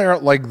and declare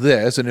it like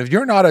this, and if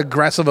you're not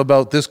aggressive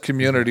about this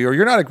community, or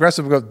you're not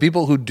aggressive about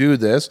people who do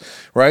this,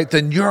 right,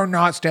 then you're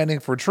not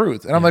standing for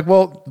truth. And I'm like,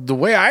 well, the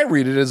way I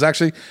read it is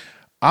actually,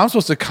 I'm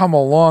supposed to come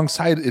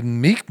alongside in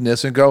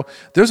meekness and go,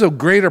 there's a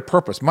greater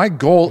purpose. My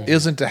goal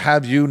isn't to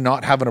have you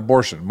not have an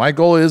abortion. My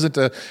goal isn't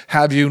to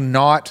have you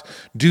not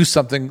do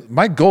something.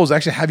 My goal is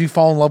actually have you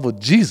fall in love with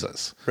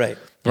Jesus. Right.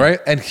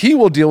 And he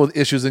will deal with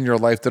issues in your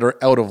life that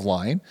are out of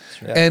line.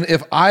 Yeah. And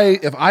if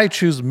I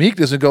choose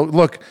meekness and go,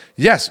 look,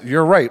 yes,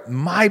 you're right.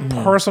 My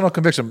personal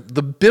conviction,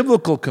 the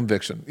biblical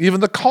conviction,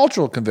 even the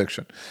cultural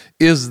conviction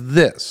is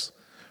this.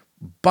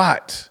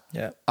 But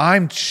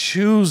I'm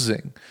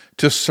choosing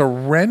to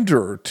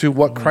surrender to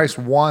what Christ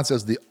wants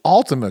as the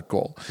ultimate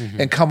goal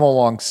and come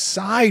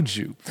alongside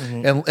you.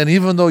 And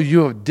even though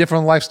you have a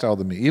different lifestyle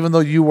than me, even though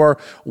you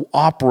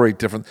operate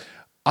different,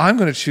 I'm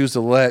going to choose to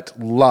let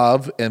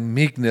love and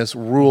meekness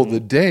rule the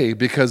day,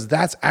 because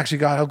that's actually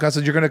how God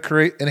said you're going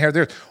to inherit the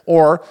earth,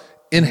 or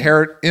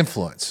inherit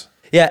influence.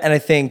 Yeah, and I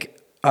think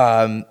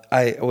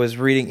I was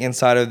reading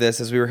inside of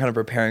this as we were kind of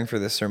preparing for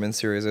this sermon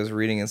series. I was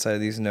reading inside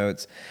of these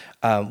notes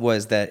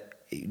was that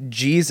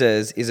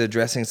Jesus is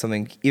addressing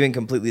something even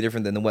completely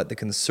different than what the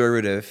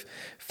conservative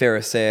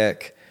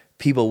Pharisaic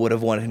people would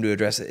have wanted him to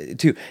address it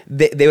too.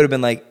 They would have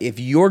been like, if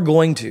you're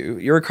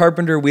a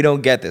carpenter, we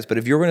don't get this, but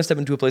if you're going to step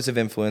into a place of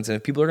influence, and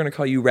if people are going to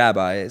call you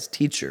rabbi as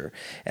teacher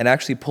and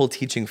actually pull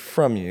teaching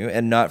from you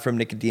and not from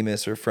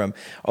Nicodemus or from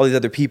all these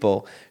other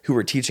people who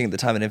were teaching at the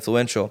time and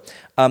influential,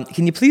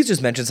 can you please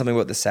just mention something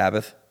about the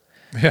Sabbath?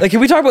 Yeah. Like, can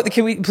we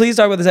please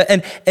talk about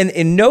this? And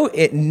in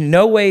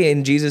no way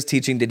in Jesus'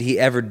 teaching did he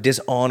ever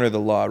dishonor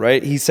the law,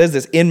 right? He says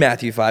this in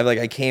Matthew 5, like,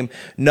 I came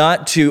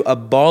not to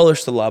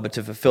abolish the law, but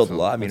to fulfill the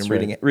law. I mean, I'm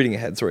reading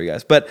ahead, sorry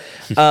guys. But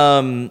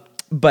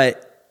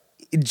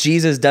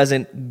Jesus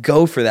doesn't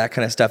go for that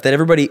kind of stuff that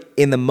everybody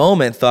in the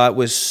moment thought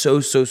was so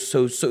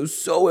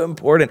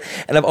important.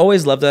 And I've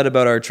always loved that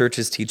about our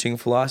church's teaching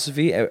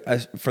philosophy.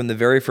 From the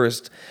very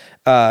first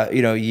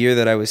year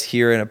that I was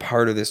here and a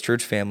part of this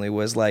church family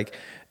was like,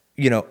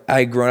 I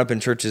had grown up in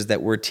churches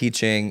that were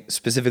teaching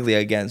specifically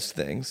against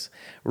things,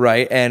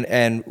 right?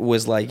 And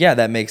was like, yeah,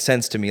 that makes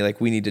sense to me. Like,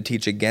 we need to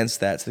teach against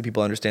that so that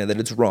people understand that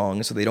it's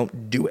wrong, so they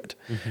don't do it,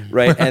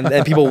 right?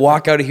 And people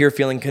walk out of here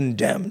feeling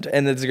condemned.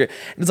 And it's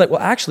like, well,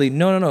 actually,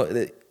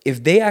 no.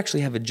 If they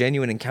actually have a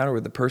genuine encounter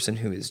with the person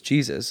who is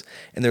Jesus,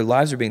 and their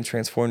lives are being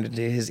transformed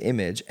into his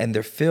image, and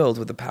they're filled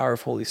with the power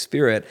of Holy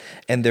Spirit,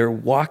 and they're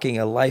walking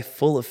a life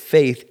full of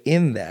faith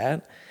in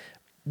that,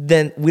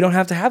 then we don't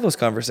have to have those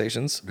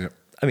conversations. Yep.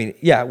 I mean,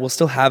 yeah, we'll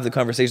still have the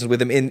conversations with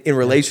him in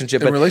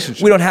relationship, but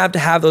we don't have to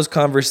have those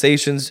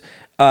conversations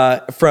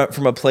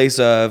from a place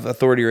of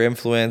authority or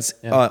influence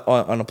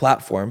on a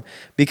platform,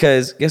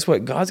 because guess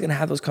what? God's going to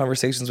have those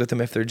conversations with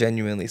them if they're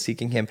genuinely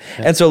seeking him.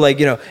 Yeah. And so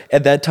like,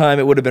 at that time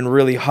it would have been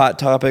really hot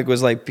topic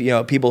was like,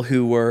 people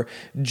who were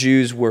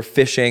Jews were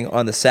fishing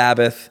on the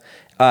Sabbath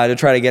to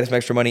try to get some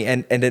extra money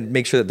and to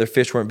make sure that their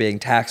fish weren't being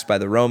taxed by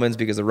the Romans,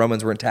 because the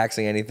Romans weren't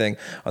taxing anything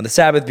on the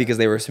Sabbath because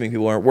they were assuming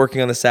people weren't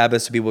working on the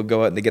Sabbath. So people would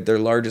go out and they get their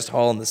largest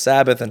haul on the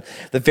Sabbath. And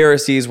the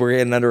Pharisees were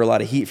getting under a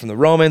lot of heat from the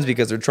Romans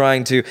because they're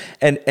trying to,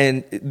 and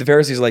the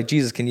Pharisees are like,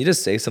 Jesus, can you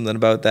just say something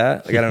about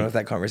that? Like, I don't know if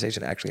that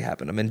conversation actually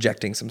happened. I'm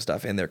injecting some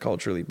stuff in there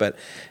culturally, but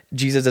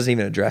Jesus doesn't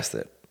even address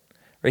it.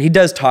 Right? He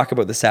does talk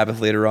about the Sabbath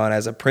later on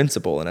as a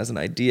principle and as an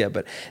idea,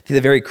 but the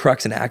very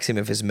crux and axiom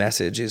of his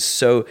message is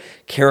so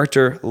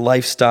character,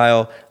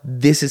 lifestyle,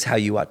 this is how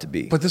you ought to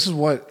be. But this is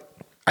what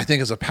I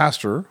think as a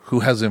pastor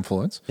who has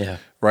influence,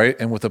 right?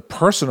 And with a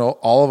personal,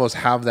 all of us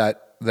have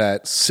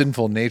that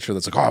sinful nature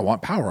that's like, oh, I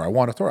want power, I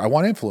want authority, I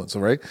want influence,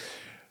 right?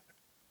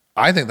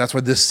 I think that's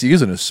why this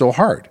season is so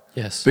hard.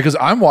 Yes. Because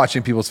I'm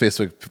watching people's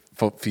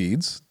Facebook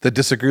feeds that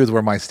disagree with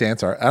where my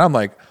stance are, and I'm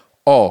like,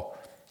 oh,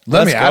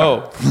 Let's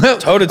go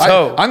toe to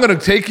toe. I'm going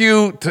to take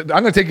you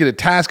to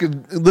task.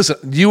 Listen,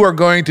 you are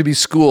going to be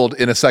schooled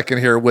in a second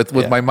here with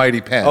my mighty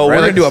pen. Oh, right?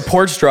 we're going to do a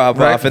porch drop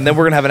off, and then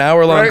we're going to have an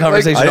hour-long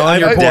conversation on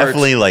your porch.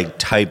 Definitely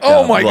typed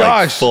oh out my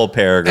gosh, full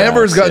paragraphs.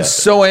 Amber's gotten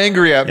so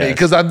angry at me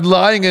because I'm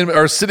lying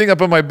or sitting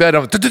up on my bed.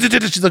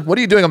 She's like, "What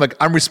are you doing?" I'm like,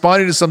 "I'm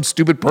responding to some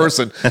stupid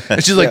person,"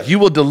 and she's like, "You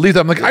will delete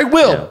that." I'm like, "I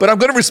will, but I'm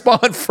going to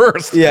respond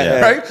first."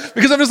 Right?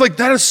 Because I'm just like,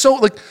 that is so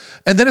like,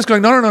 and then it's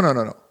going,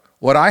 no.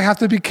 What I have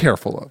to be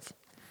careful of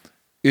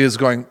is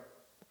going,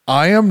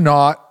 I am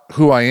not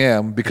who I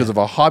am because of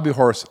a hobby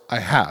horse I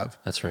have.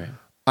 That's right.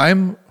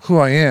 I'm who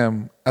I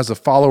am as a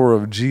follower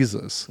of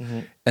Jesus,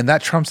 and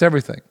that trumps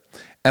everything.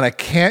 And I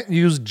can't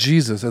use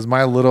Jesus as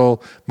my little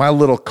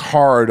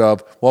card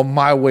of, well,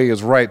 my way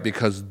is right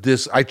because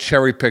I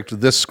cherry picked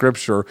this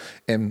scripture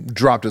and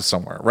dropped it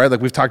somewhere, right?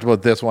 Like we've talked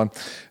about this one.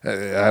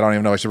 I don't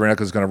even know if I should bring it up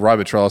because it's going to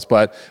arbitrate us,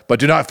 but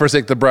do not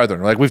forsake the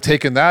brethren. Like we've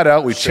taken that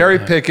out, we cherry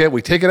pick it,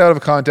 we take it out of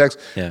context,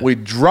 we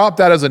drop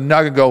that as a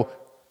nugget and go,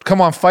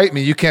 come on, fight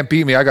me. You can't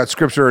beat me. I got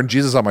scripture and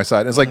Jesus on my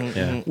side. And it's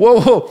like,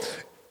 whoa,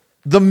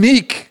 the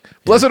meek.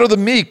 Blessed are the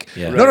meek.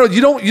 Yeah. No,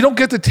 you don't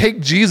get to take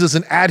Jesus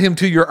and add him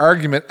to your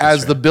argument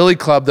as the billy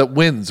club that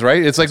wins,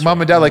 right? It's like mom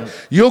and dad, like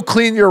you'll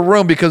clean your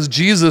room because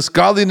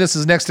godliness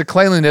is next to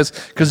cleanliness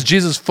because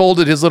Jesus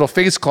folded his little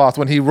face cloth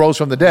when he rose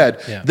from the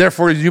dead. Yeah.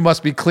 Therefore, you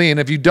must be clean.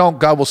 If you don't,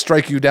 God will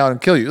strike you down and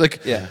kill you.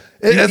 Like,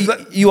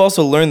 you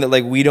also learn that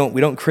like we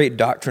don't create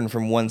doctrine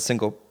from one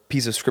single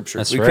piece of scripture.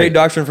 That's we right. create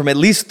doctrine from at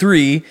least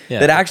three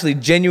that actually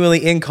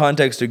genuinely in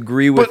context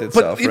agree with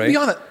itself. But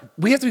beyond that,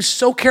 we have to be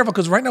so careful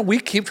because right now we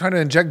keep trying to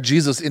inject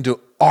Jesus into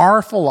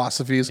our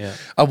philosophies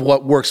of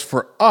what works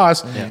for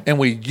us, and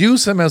we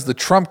use him as the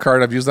trump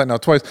card. I've used that now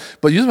twice,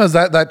 but use him as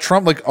that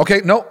trump. Like,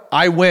 okay, no,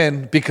 I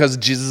win because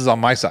Jesus is on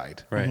my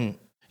side. Right. Mm-hmm.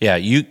 Yeah,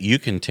 you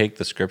can take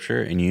the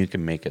scripture and you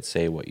can make it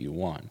say what you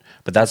want,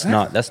 but that's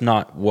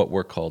not what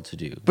we're called to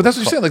do. But that's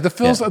what you're saying. Like the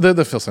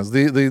Pharisees,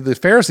 the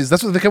Pharisees,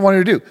 that's what they kept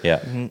wanting to do.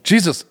 Yeah,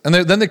 Jesus, and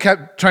then they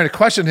kept trying to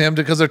question him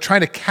because they're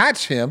trying to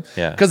catch him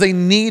because they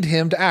need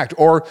him to act.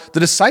 Or the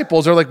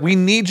disciples are like, we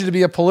need you to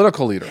be a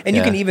political leader, and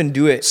you can even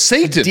do it.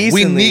 Satan,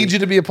 decently. We need you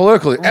to be a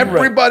political leader.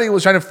 Everybody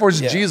was trying to force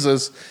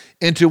Jesus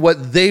into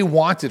what they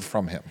wanted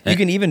from him. You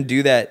can even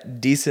do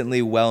that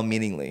decently,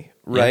 well-meaningly.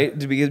 Right?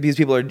 Because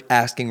people are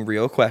asking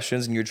real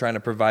questions and you're trying to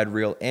provide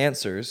real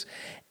answers.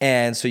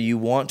 And so you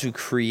want to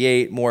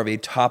create more of a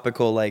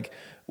topical, like,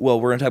 well,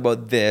 we're going to talk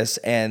about this,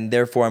 and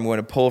therefore I'm going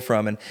to pull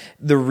from. And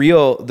the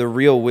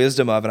real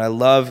wisdom of, and I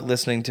love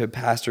listening to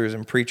pastors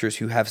and preachers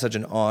who have such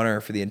an honor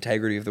for the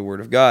integrity of the Word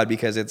of God,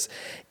 because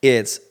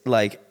it's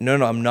like,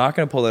 no, I'm not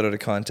going to pull that out of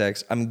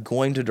context. I'm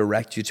going to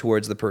direct you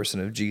towards the person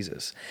of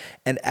Jesus.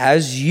 And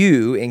as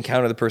you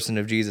encounter the person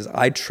of Jesus,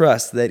 I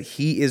trust that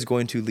He is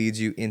going to lead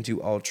you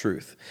into all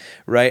truth,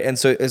 right? And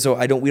so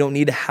we don't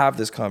need to have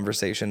this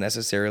conversation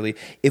necessarily.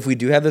 If we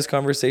do have this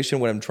conversation,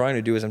 what I'm trying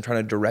to do is I'm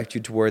trying to direct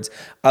you towards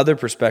other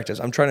perspectives.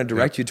 I'm trying to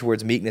direct you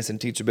towards meekness and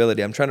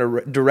teachability. I'm trying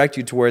to direct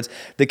you towards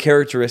the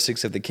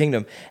characteristics of the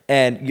kingdom.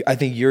 And I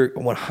think you're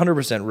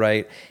 100%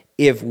 right.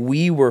 If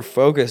we were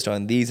focused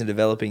on these and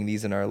developing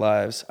these in our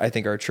lives, I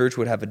think our church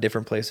would have a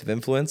different place of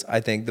influence. I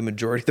think the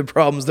majority of the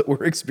problems that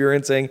we're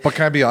experiencing. But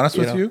can I be honest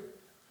with you?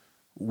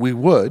 We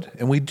would,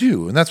 and we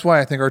do. And that's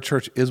why I think our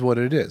church is what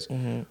it is.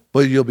 Mm-hmm.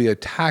 But you'll be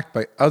attacked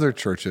by other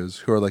churches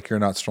who are like, you're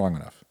not strong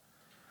enough.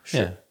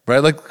 Sure. Yeah. Right?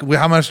 Like,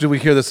 how much do we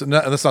hear this?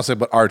 Let's not say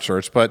about our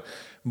church, but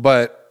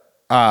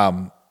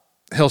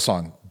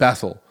Hillsong,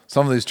 Bethel,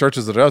 some of these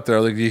churches that are out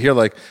there, like you hear,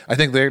 like, I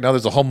think now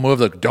there's a whole move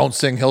like don't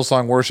sing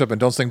Hillsong worship and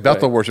don't sing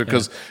Bethel worship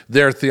because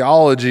their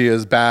theology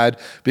is bad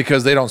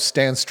because they don't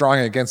stand strong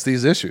against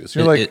these issues.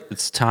 You're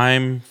it's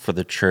time for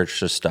the church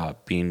to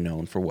stop being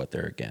known for what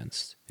they're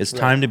against. It's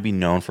time to be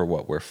known for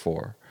what we're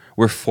for.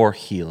 We're for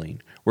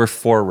healing. We're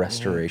for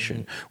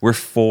restoration. We're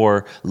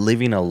for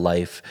living a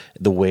life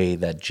the way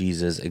that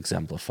Jesus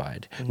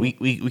exemplified.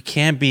 We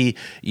can't be,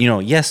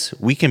 yes,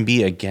 we can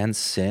be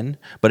against sin,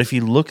 but if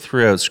you look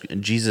throughout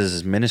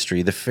Jesus'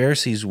 ministry, the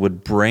Pharisees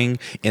would bring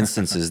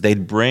instances.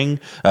 They'd bring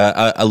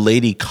a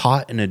lady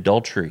caught in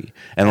adultery,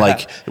 and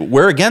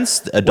we're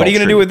against adultery. What are you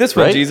going to do with this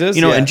one, Jesus?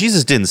 And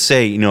Jesus didn't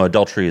say,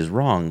 adultery is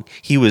wrong.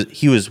 He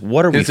was,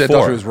 what are we for?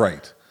 Adultery was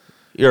right.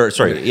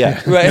 Sorry,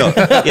 yeah. Right. No,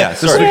 yeah,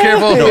 sorry. Be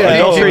careful. No,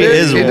 adultery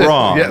is He did.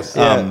 wrong. Yes.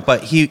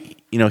 But he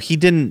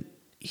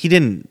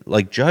didn't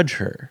like judge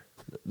her.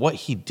 What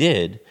he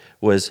did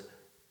was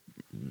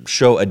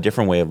show a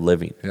different way of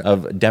living,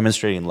 of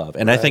demonstrating love.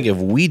 And I think if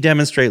we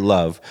demonstrate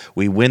love,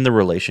 we win the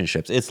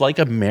relationships. It's like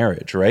a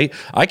marriage, right?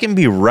 I can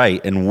be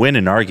right and win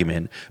an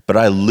argument, but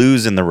I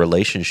lose in the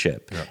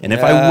relationship. Yeah. And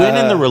if I win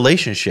in the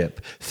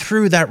relationship,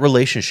 through that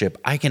relationship,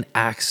 I can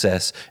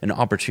access an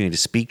opportunity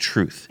to speak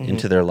truth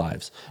into their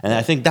lives. And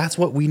I think that's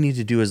what we need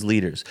to do as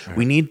leaders. Right.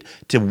 We need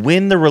to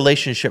win the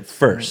relationship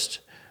first.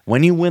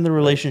 When you win the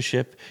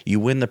relationship, you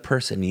win the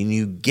person, and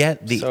you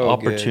get the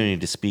opportunity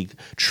to speak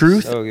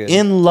truth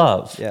in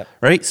love,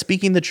 right?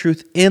 Speaking the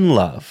truth in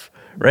love,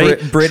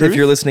 right? Britt, if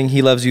you're listening,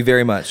 he loves you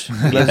very much.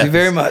 He loves you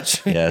very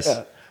much. Yes.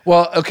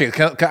 Well, okay.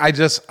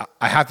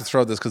 I have to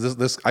throw this because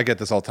this I get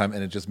this all the time,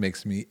 and it just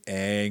makes me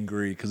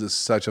angry because it's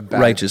such a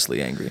bad.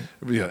 Righteously angry.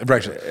 Yeah,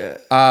 righteously.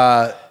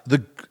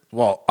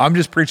 I'm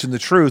just preaching the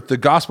truth. The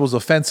gospel is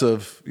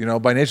offensive,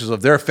 by nature. So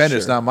if they're offended,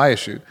 it's not my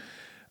issue.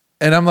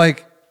 And I'm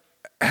like,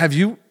 have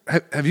you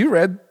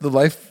read the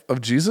life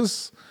of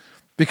Jesus?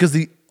 Because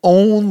the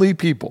only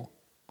people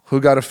who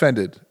got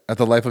offended at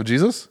the life of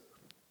Jesus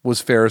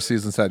was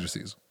Pharisees and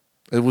Sadducees.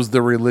 It was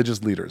the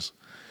religious leaders.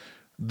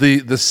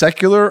 The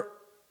secular,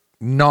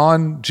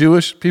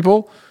 non-Jewish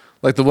people,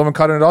 like the woman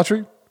caught in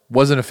adultery,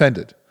 wasn't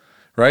offended,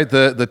 right?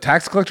 The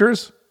tax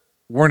collectors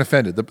weren't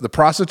offended. The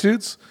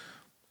prostitutes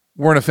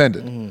weren't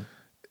offended,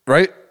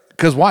 right?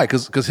 Because why?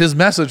 Because his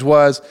message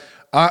was,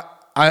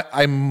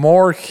 I'm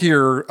more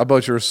here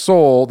about your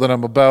soul than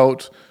I'm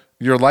about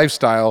your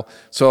lifestyle.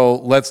 So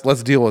let's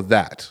deal with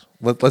that.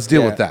 Let's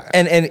deal with that.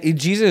 And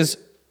Jesus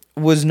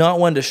was not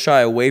one to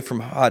shy away from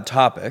hot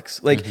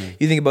topics. Like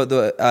you think about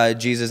the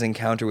Jesus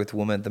encounter with the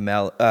woman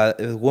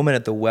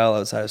at the well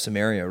outside of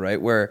Samaria, right?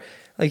 Where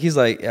he's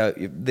like,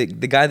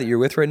 the guy that you're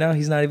with right now,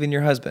 he's not even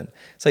your husband.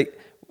 It's like,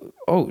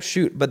 oh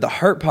shoot. But the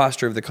heart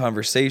posture of the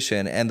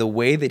conversation and the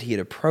way that he had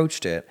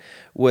approached it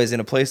was in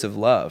a place of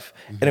love.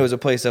 And it was a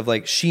place of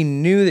she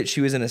knew that she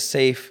was in a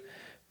safe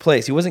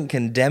place. He wasn't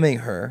condemning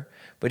her,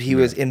 but he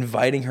was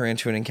inviting her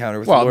into an encounter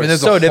with the Lord.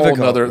 There's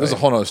a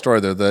whole nother story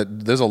there.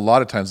 That there's a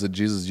lot of times that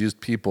Jesus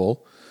used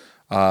people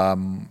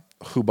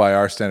who by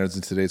our standards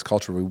in today's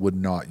culture we would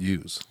not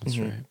use. That's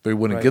right. But we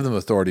wouldn't give them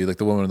authority, like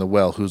the woman in the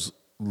well who's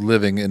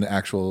living in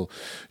actual,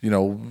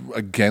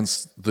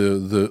 against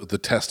the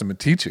Testament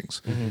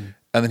teachings.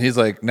 And then he's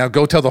like, now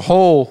go tell the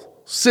whole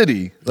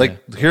city,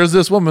 here's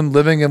this woman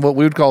living in what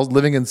we would call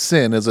living in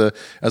sin as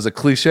a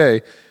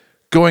cliche,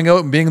 going out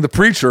and being the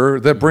preacher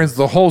that brings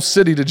the whole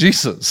city to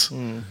Jesus.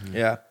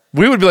 Yeah.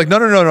 We would be like,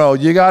 no,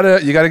 you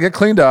gotta get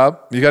cleaned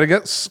up, you gotta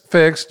get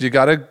fixed, you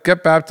gotta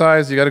get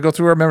baptized, you gotta go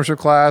through our membership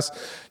class,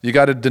 you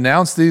gotta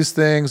denounce these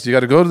things, you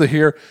gotta go to the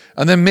here,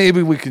 and then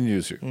maybe we can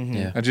use you.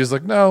 And she's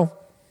like, no.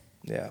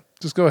 Yeah.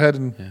 Just go ahead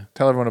and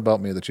tell everyone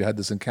about me that you had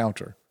this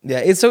encounter. Yeah,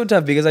 it's so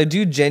tough because I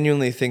do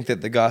genuinely think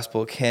that the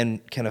gospel can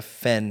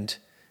offend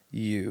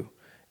you.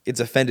 It's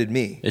offended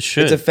me. It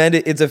should.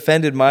 It's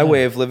offended my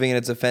way of living, and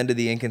it's offended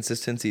the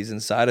inconsistencies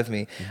inside of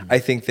me. I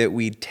think that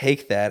we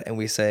take that and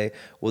we say,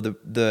 well,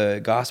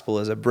 the gospel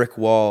is a brick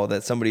wall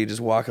that somebody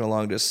just walking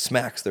along just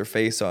smacks their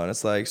face on.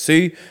 It's like,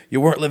 see, you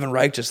weren't living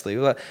righteously.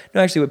 No,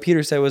 actually, what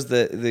Peter said was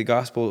the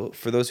gospel,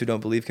 for those who don't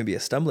believe, can be a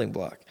stumbling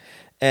block.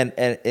 And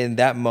in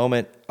that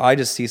moment, I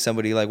just see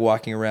somebody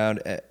walking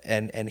around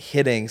and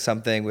hitting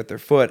something with their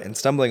foot and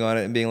stumbling on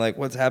it and being like,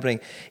 what's happening?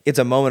 It's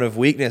a moment of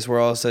weakness where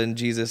all of a sudden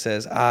Jesus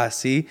says,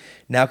 see,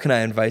 now can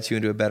I invite you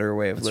into a better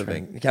way of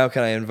living? Right. How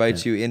can I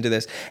invite you into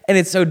this? And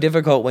it's so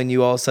difficult when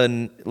you all of a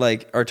sudden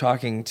are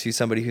talking to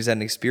somebody who's had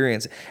an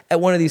experience at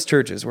one of these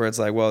churches where it's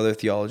like, well, their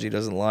theology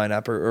doesn't line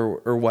up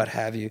or what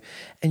have you.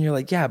 And you're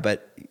like, yeah,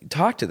 but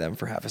talk to them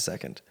for half a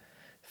second.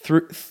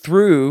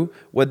 Through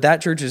what that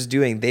church is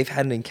doing, they've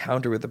had an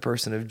encounter with the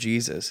person of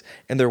Jesus,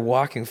 and they're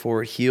walking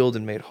forward healed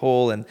and made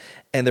whole, and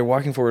they're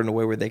walking forward in a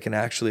way where they can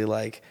actually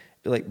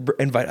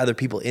invite other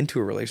people into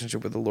a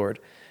relationship with the Lord.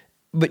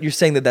 But you're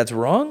saying that that's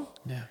wrong?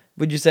 Yeah.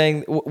 But you're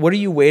saying, what are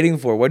you waiting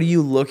for? What are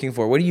you looking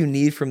for? What do you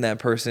need from that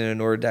person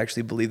in order to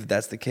actually believe that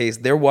that's the case?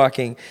 They're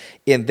walking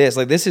in this.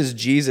 This is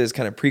Jesus'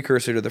 kind of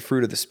precursor to the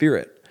fruit of the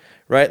Spirit.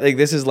 right? Like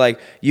this is like,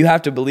 you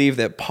have to believe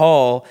that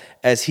Paul,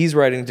 as he's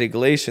writing to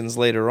Galatians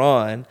later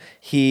on,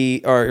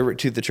 or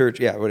to the church,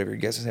 yeah, whatever, you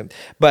guess is him.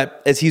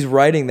 But as he's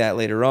writing that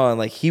later on,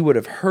 like he would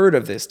have heard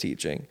of this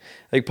teaching.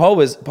 Like Paul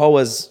was,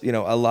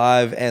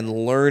 alive and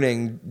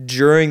learning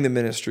during the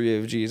ministry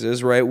of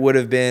Jesus, right? Would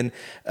have been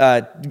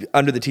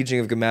under the teaching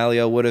of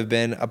Gamaliel, would have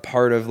been a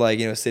part of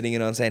sitting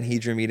in on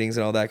Sanhedrin meetings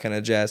and all that kind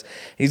of jazz.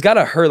 He's got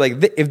to hear,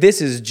 like, if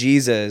this is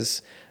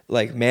Jesus,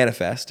 like,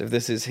 manifest, if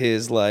this is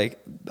his, like,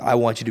 I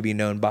want you to be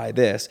known by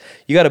this,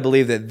 you got to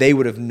believe that they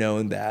would have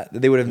known that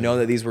they would have known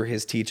that these were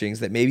his teachings,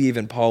 that maybe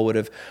even Paul would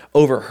have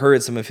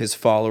overheard some of his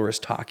followers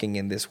talking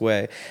in this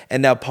way.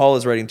 And now Paul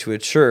is writing to a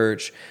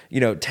church,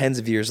 tens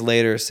of years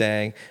later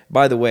saying,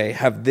 by the way,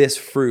 have this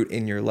fruit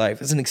in your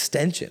life. It's an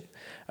extension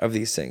of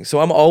these things.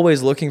 So I'm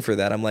always looking for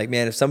that. I'm like,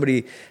 man, if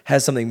somebody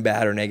has something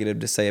bad or negative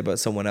to say about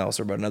someone else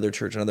or about another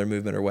church, another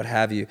movement or what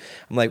have you,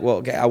 I'm like, well,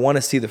 okay, I want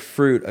to see the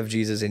fruit of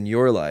Jesus in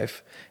your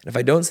life. And if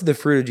I don't see the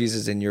fruit of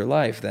Jesus in your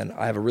life, then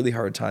I have a really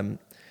hard time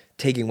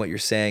taking what you're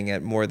saying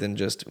at more than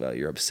just, well,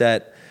 you're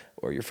upset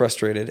or you're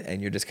frustrated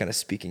and you're just kind of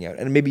speaking out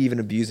and maybe even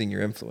abusing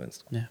your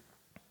influence. Yeah.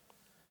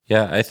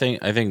 Yeah, I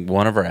think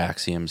one of our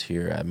axioms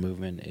here at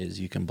Movement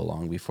is you can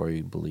belong before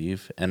you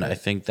believe, and I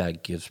think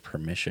that gives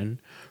permission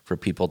for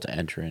people to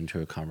enter into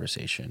a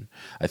conversation.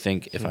 I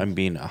think if I'm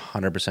being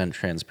 100%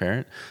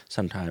 transparent,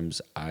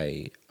 sometimes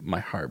my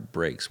heart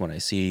breaks when I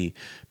see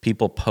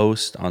people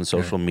post on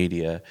social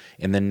media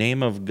in the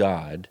name of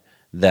God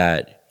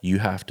that you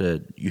have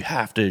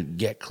to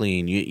get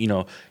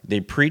clean. They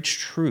preach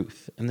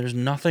truth, and there's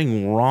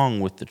nothing wrong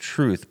with the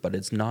truth, but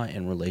it's not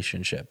in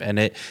relationship, and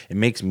it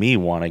makes me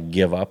want to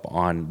give up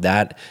on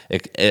that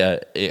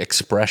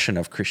expression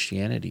of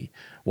Christianity.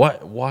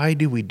 Why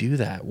do we do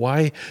that?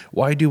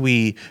 Why do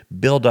we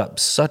build up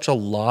such a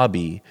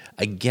lobby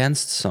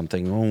against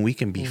something when we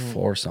can be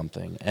for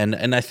something?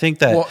 And I think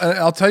that. Well, and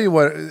I'll tell you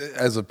what,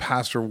 as a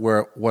pastor,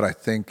 what I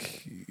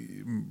think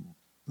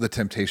the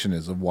temptation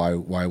is of why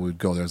we'd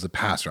go there as a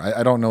pastor.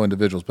 I don't know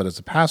individuals, but as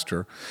a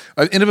pastor,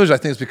 individuals, I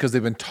think it's because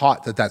they've been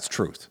taught that that's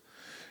truth.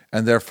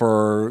 And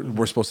therefore,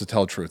 we're supposed to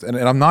tell truth. And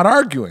I'm not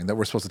arguing that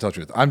we're supposed to tell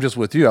truth. I'm just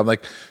with you. I'm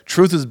like,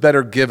 truth is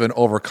better given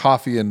over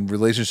coffee and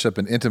relationship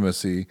and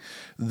intimacy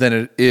than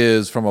it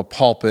is from a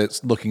pulpit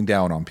looking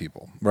down on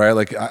people, right?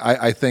 Like,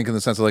 I think in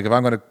the sense of, like, if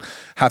I'm going to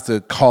have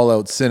to call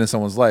out sin in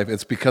someone's life,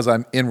 it's because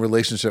I'm in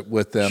relationship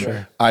with them.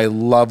 Sure. I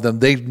love them.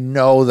 They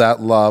know that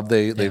love.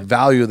 They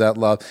value that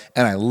love.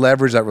 And I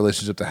leverage that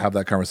relationship to have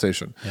that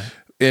conversation. Yeah.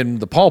 In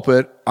the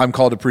pulpit, I'm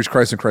called to preach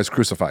Christ and Christ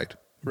crucified.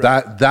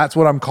 Right. That's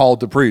what I'm called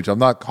to preach. I'm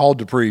not called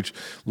to preach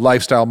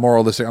lifestyle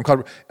moralistic. I'm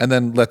called, and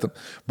then let them.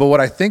 But what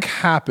I think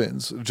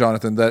happens,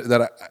 Jonathan,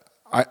 that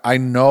I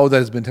know that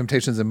has been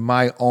temptations in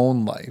my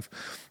own life,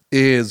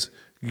 is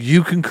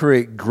you can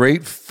create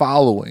great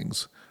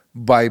followings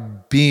by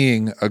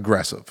being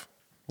aggressive.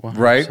 100%.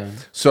 Right?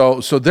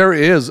 So there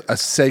is a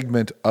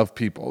segment of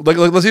people. Like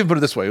let's even put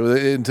it this way: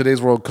 in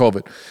today's world,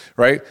 COVID,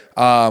 right?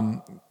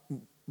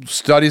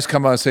 Studies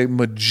come out and say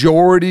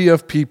majority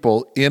of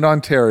people in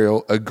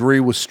Ontario agree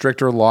with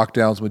stricter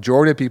lockdowns.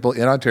 Majority of people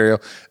in Ontario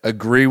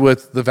agree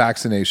with the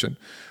vaccination.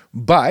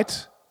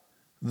 But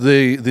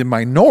the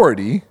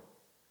minority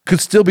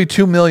could still be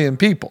 2 million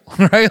people,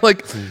 right?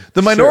 Like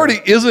the minority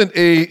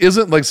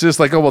isn't like just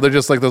like, oh, well, they're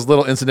just like this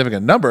little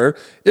insignificant number.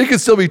 It could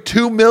still be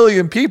 2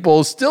 million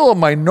people, still a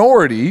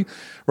minority,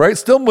 right?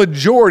 Still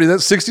majority, that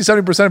 60,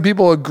 70% of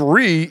people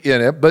agree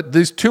in it, but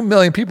these 2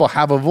 million people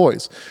have a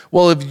voice.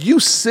 Well, if you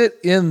sit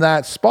in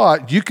that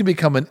spot, you can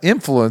become an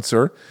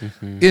influencer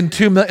in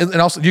 2 million,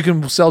 and also you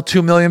can sell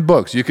 2 million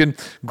books. You can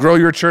grow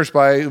your church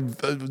by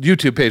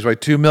YouTube page by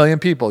 2 million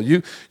people.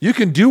 You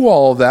can do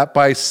all of that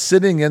by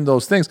sitting in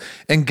those things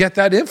and get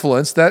that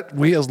influence that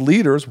we as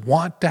leaders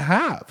want to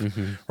have,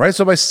 right?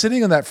 So by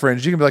sitting in that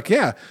fringe, you can be like,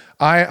 yeah,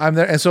 I'm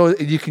there. And so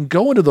you can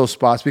go into those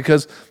spots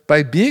because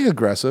by being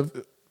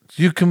aggressive,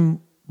 you can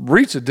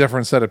reach a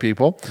different set of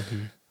people.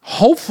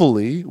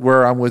 Hopefully,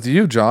 where I'm with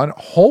you, John,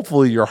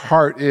 hopefully your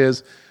heart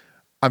is,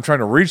 I'm trying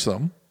to reach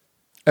them,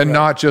 and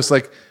not just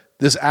like,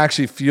 this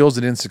actually feels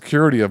an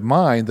insecurity of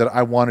mine that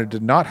I wanted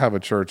to not have a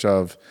church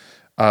of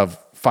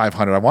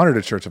 500. I wanted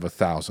a church of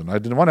 1,000. I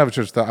didn't want to have a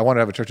church. I wanted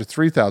to have a church of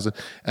 3,000,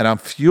 and I'm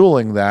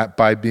fueling that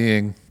by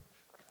being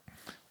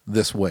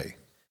this way.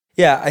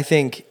 Yeah, I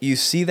think you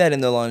see that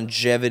in the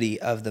longevity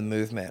of the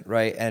movement,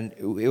 right? And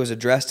it was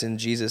addressed in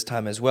Jesus'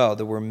 time as well.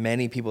 There were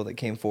many people that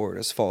came forward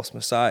as false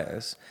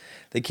messiahs.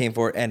 They came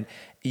forward, and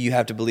you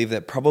have to believe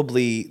that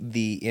probably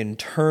the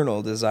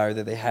internal desire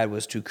that they had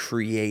was to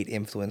create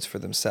influence for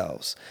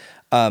themselves.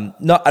 I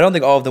don't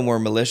think all of them were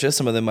malicious.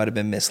 Some of them might have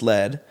been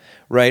misled,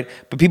 right?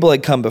 But people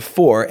had come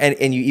before,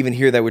 and you even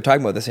hear that we're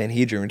talking about the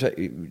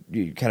Sanhedrin.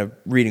 You're kind of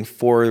reading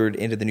forward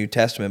into the New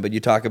Testament, but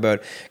you talk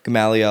about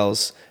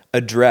Gamaliel's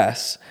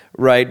address,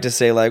 right? To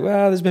say like,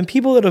 well, there's been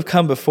people that have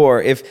come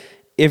before. If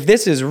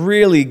this is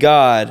really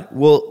God,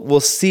 we'll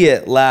see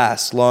it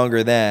last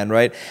longer than,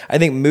 right? I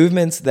think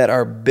movements that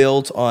are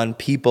built on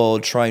people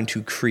trying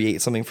to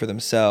create something for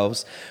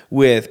themselves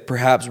with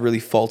perhaps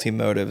really faulty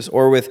motives,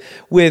 or with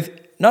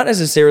not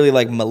necessarily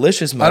like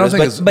malicious I don't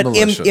motives, think but it's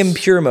malicious.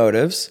 impure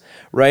motives,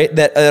 right?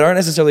 That aren't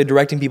necessarily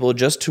directing people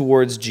just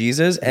towards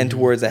Jesus and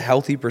towards a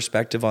healthy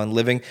perspective on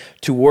living,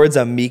 towards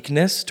a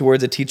meekness,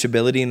 towards a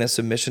teachability and a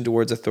submission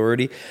towards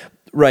authority,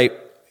 right?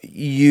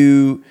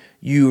 You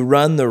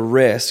run the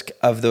risk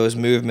of those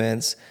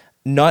movements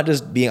not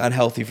just being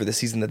unhealthy for the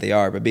season that they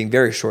are, but being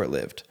very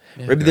short-lived.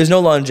 Yeah, right? There's no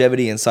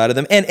longevity inside of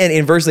them. And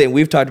inversely, and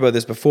we've talked about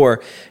this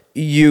before,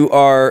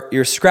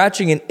 you're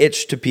scratching an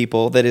itch to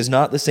people that is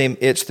not the same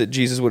itch that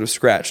Jesus would have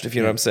scratched, if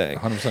you know what I'm saying.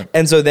 100%.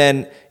 And so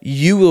then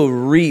you will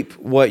reap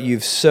what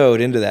you've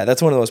sowed into that.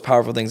 That's one of the most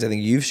powerful things I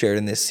think you've shared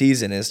in this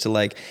season is to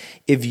like,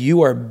 if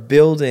you are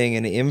building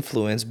an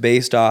influence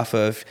based off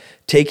of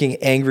taking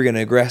angry and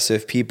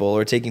aggressive people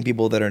or taking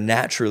people that are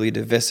naturally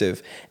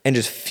divisive and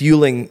just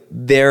fueling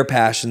their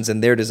passions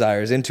and their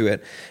desires into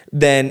it,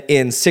 then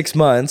in 6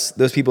 months,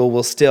 those people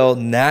will still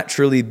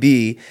naturally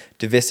be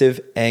divisive,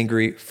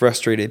 angry,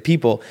 frustrated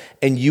people,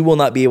 and you will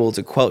not be able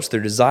to quench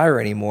their desire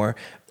anymore.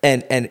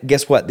 And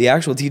guess what? The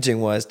actual teaching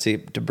was to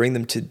bring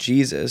them to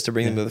Jesus, to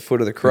bring them to the foot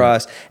of the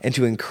cross, and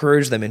to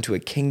encourage them into a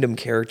kingdom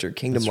character,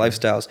 kingdom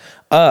lifestyles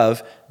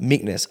of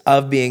meekness,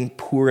 of being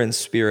poor in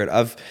spirit.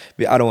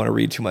 I don't want to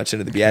read too much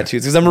into the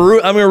Beatitudes because I'm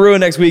going to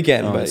ruin next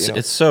weekend. No, but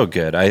it's so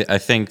good. I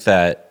think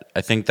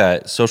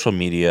that social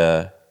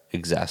media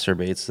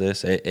exacerbates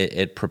this.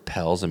 It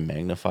propels and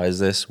magnifies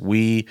this.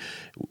 We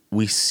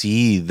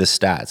see the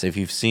stats. If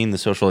you've seen the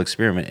social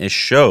experiment, it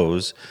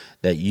shows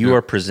that you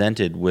are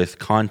presented with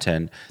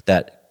content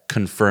that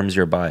confirms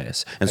your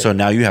bias. And so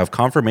now you have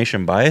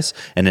confirmation bias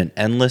and an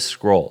endless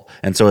scroll.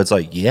 And so it's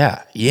like,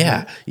 yeah.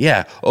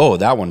 Oh,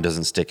 that one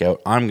doesn't stick out.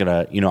 I'm going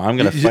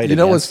to fight You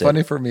know what's against it.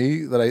 funny for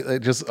me that I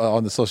just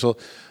on the social,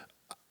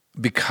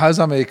 because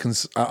I'm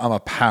a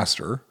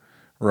pastor,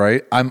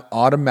 right? I'm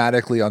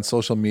automatically on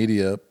social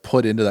media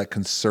put into that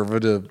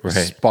conservative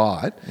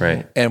spot.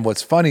 Right. And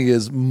what's funny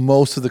is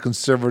most of the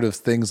conservative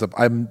things that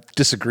I'm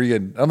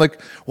disagreeing. I'm like,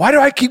 why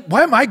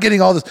am I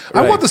getting all this?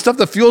 I want the stuff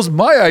that fuels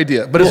my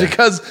idea. But it's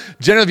because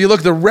generally if you look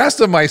at the rest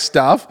of my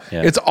stuff,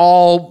 it's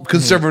all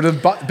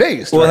conservative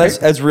based. Well, right?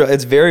 that's real.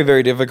 It's very,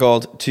 very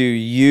difficult to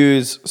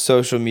use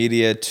social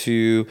media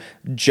to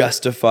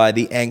justify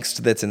the angst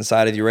that's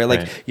inside of you, right?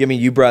 Like, I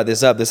mean, you brought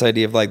this up, this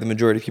idea of like the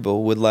majority of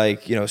people would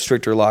like,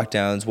 stricter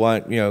lockdowns,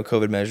 want,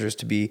 COVID measures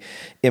to be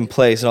in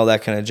place and all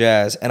that kind of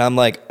jazz. And I'm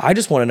like, I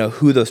just want to know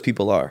who those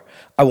people are.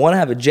 I want to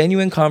have a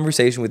genuine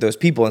conversation with those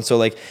people. And so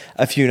like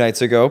a few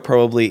nights ago,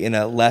 probably in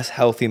a less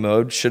healthy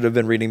mode, should have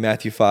been reading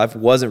Matthew 5,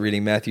 wasn't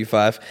reading Matthew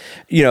 5,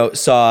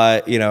 saw,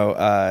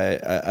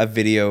 a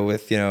video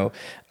with,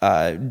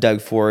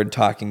 Doug Ford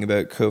talking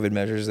about COVID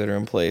measures that are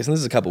in place. And this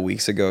is a couple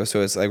weeks ago.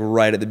 So it's like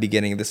right at the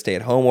beginning of the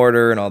stay-at-home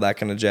order and all that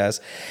kind of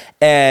jazz.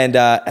 And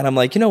I'm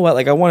like, you know what?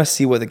 Like, I want to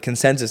see what the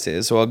consensus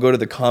is. So I'll go to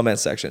the comment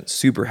section.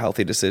 Super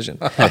healthy decision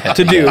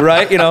to do,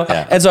 right?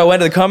 And so I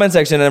went to the comment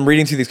section and I'm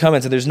reading through these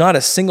comments and there's not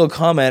a single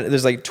comment.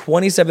 There's like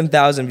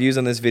 27,000 views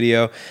on this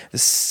video,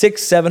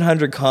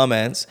 700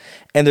 comments.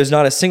 And there's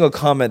not a single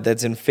comment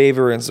that's in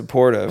favor and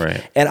supportive.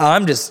 Right. And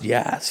I'm just,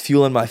 it's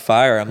fueling my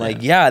fire. I'm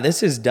like,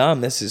 this is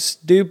dumb. This is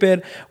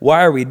stupid.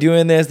 Why are we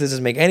doing this? This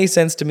doesn't make any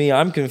sense to me.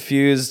 I'm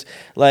confused.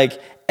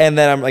 And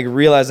then I'm like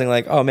realizing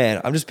like, oh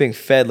man, I'm just being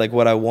fed like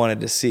what I wanted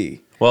to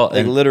see. Well,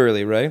 like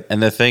literally, right?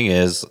 And the thing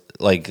is,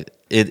 like,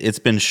 it's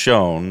been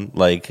shown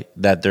like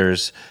that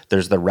there's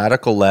the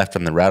radical left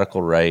and the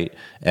radical right,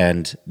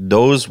 and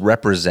those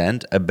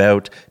represent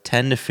about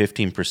 10 to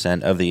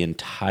 15% of the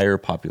entire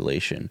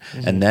population.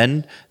 Mm-hmm. And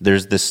then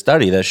there's this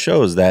study that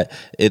shows that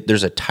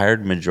there's a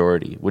tired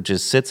majority, which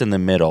sits in the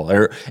middle,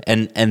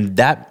 and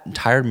that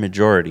tired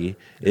majority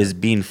is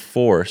being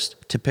forced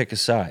to pick a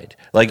side,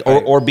 like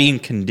or being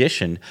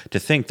conditioned to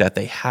think that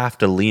they have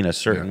to lean a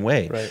certain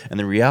way. Right. And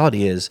the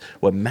reality is,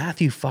 what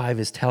Matthew 5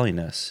 is telling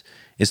us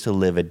is to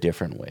live a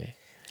different way.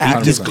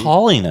 He's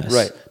calling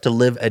us to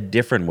live a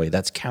different way.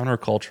 That's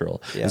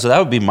countercultural. Yeah. And so that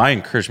would be my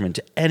encouragement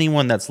to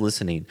anyone that's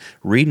listening.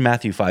 Read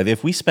Matthew 5.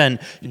 If we spend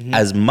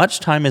as much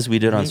time as we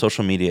did on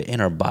social media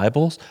in our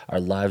Bibles, our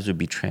lives would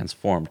be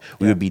transformed.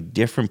 We would be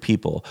different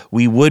people.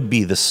 We would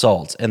be the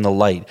salt and the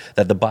light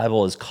that the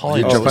Bible is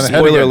calling us.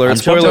 Spoiler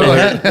alert.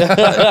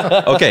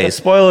 Okay,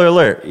 spoiler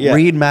alert. Yeah.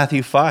 Read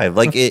Matthew 5.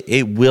 Like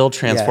it will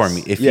transform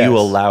you if you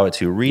allow it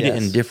to. Read it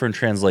in different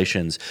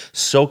translations.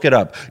 Soak it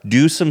up.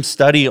 Do some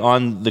study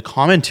on the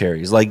commentaries.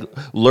 Like,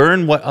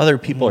 learn what other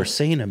people are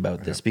saying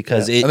about this,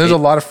 because and there's a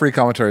lot of free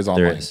commentaries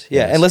online. There is,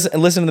 and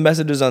listen to the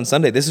messages on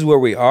Sunday. This is where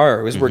we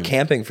are. We're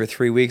camping for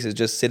 3 weeks, is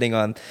just sitting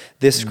on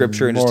this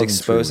scripture and just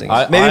exposing.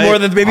 Maybe more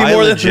than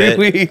 3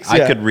 weeks.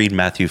 I could read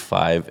Matthew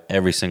 5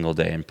 every single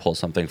day and pull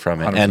something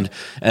from it. 100%.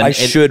 And I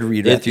should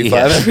read Matthew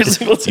 5 every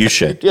single day. You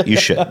should. You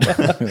should.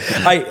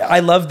 I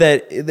love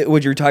that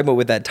what you're talking about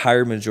with that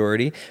tired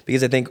majority,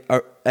 because I think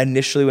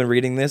initially when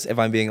reading this, if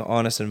I'm being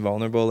honest and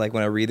vulnerable, like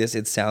when I read this,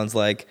 it sounds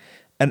like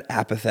an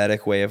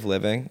apathetic way of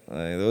living.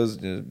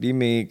 Be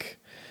meek,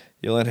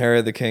 You'll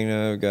inherit the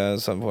kingdom of God at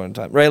some point in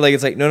time, right? Like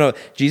it's like no.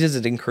 Jesus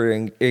is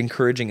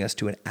encouraging us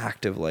to an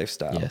active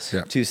lifestyle, Yes.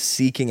 Yeah. to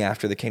seeking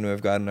after the kingdom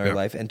of God in our Yeah.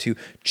 life, and to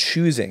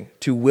choosing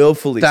to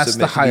willfully. That's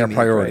submit the to be higher meek,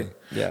 priority. right?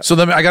 Yeah. So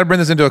then I got to bring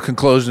this into a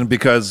conclusion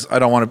because I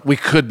don't want to. We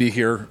could be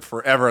here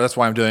forever. That's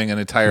why I'm doing an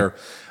entire,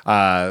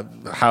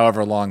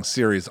 however long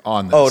series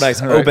on this. Oh,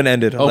 nice, Right?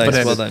 open-ended. Nice.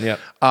 Open-ended. Well done.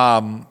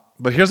 Yeah.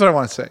 But here's what I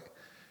want to say: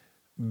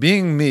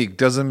 being meek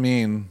doesn't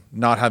mean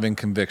not having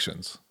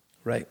convictions.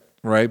 Right.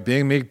 Right?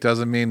 Being meek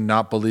doesn't mean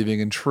not believing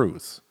in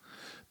truth.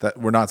 That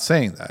we're not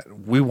saying that.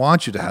 We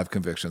want you to have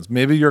convictions.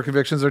 Maybe your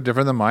convictions are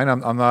different than mine.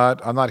 I'm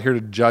not here to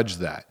judge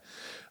that.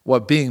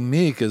 What being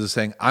meek is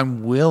saying,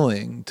 I'm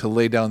willing to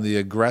lay down the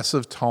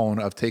aggressive tone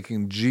of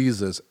taking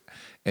Jesus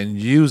and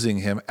using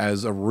him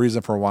as a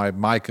reason for why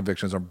my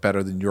convictions are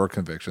better than your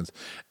convictions,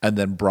 and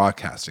then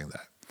broadcasting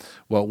that.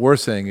 What we're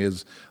saying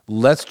is,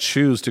 let's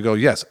choose to go,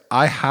 yes,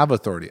 I have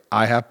authority.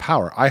 I have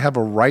power. I have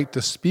a right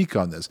to speak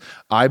on this.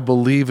 I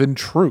believe in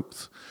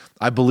truth.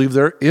 I believe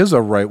there is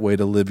a right way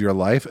to live your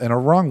life and a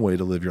wrong way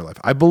to live your life.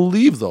 I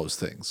believe those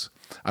things.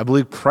 I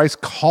believe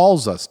Christ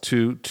calls us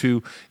to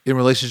in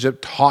relationship,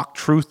 talk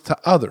truth to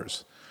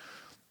others.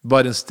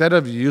 But instead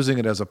of using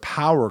it as a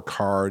power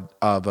card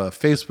of a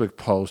Facebook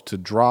post to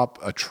drop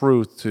a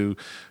truth, to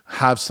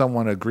have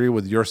someone agree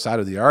with your side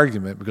of the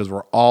argument, because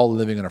we're all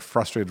living in a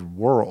frustrated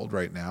world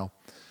right now,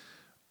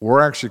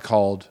 we're actually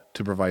called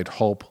to provide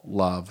hope,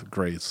 love,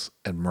 grace,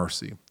 and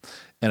mercy.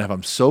 And if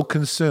I'm so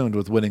consumed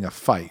with winning a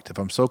fight, if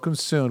I'm so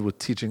consumed with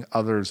teaching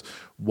others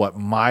what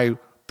my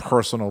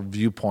personal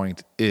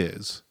viewpoint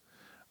is,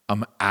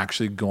 I'm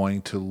actually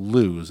going to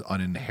lose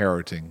on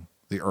inheriting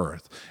the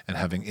earth and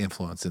having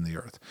influence in the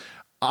earth.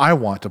 I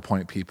want to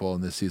point people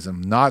in this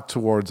season not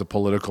towards a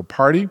political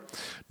party,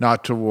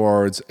 not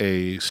towards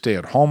a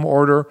stay-at-home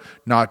order,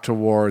 not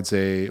towards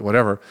a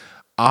whatever.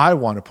 I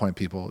want to point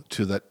people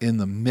to that in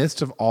the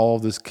midst of all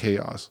of this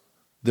chaos,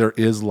 there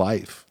is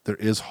life, there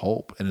is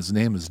hope, and his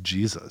name is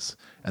Jesus,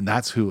 and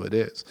that's who it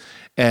is.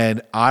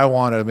 And I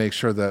want to make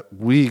sure that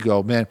we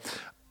go, man,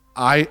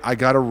 I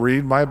got to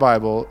read my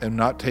Bible and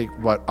not take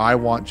what I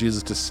want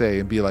Jesus to say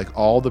and be like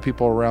all the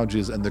people around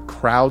Jesus and the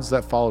crowds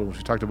that followed him, which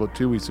we talked about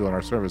 2 weeks ago in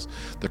our service,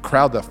 the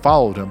crowd that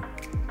followed him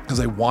because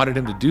they wanted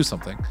him to do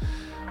something.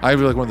 I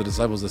feel like one of the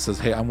disciples that says,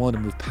 hey, I'm willing to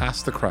move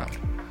past the crowd,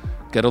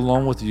 get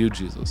alone with you,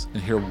 Jesus,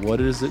 and hear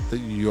what is it that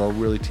you're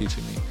really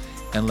teaching me,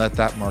 and let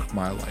that mark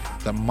my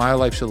life, that my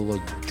life should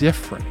look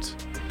different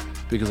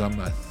because I'm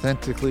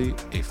authentically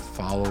a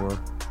follower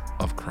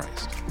of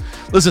Christ.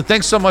 Listen,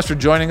 thanks so much for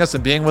joining us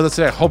and being with us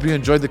today. I hope you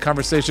enjoyed the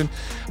conversation.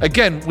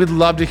 Again, we'd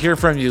love to hear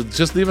from you.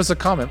 Just leave us a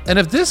comment. And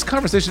if this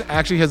conversation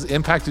actually has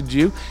impacted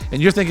you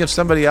and you're thinking of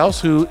somebody else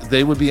who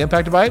they would be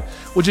impacted by it,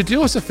 would you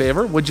do us a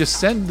favor? Would you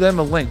send them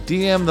a link,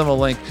 DM them a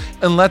link,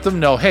 and let them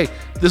know, hey,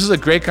 this is a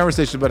great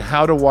conversation about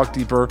how to walk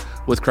deeper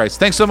with Christ.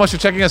 Thanks so much for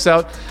checking us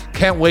out.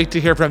 Can't wait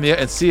to hear from you,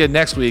 and see you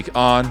next week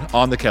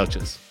on the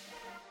Couches.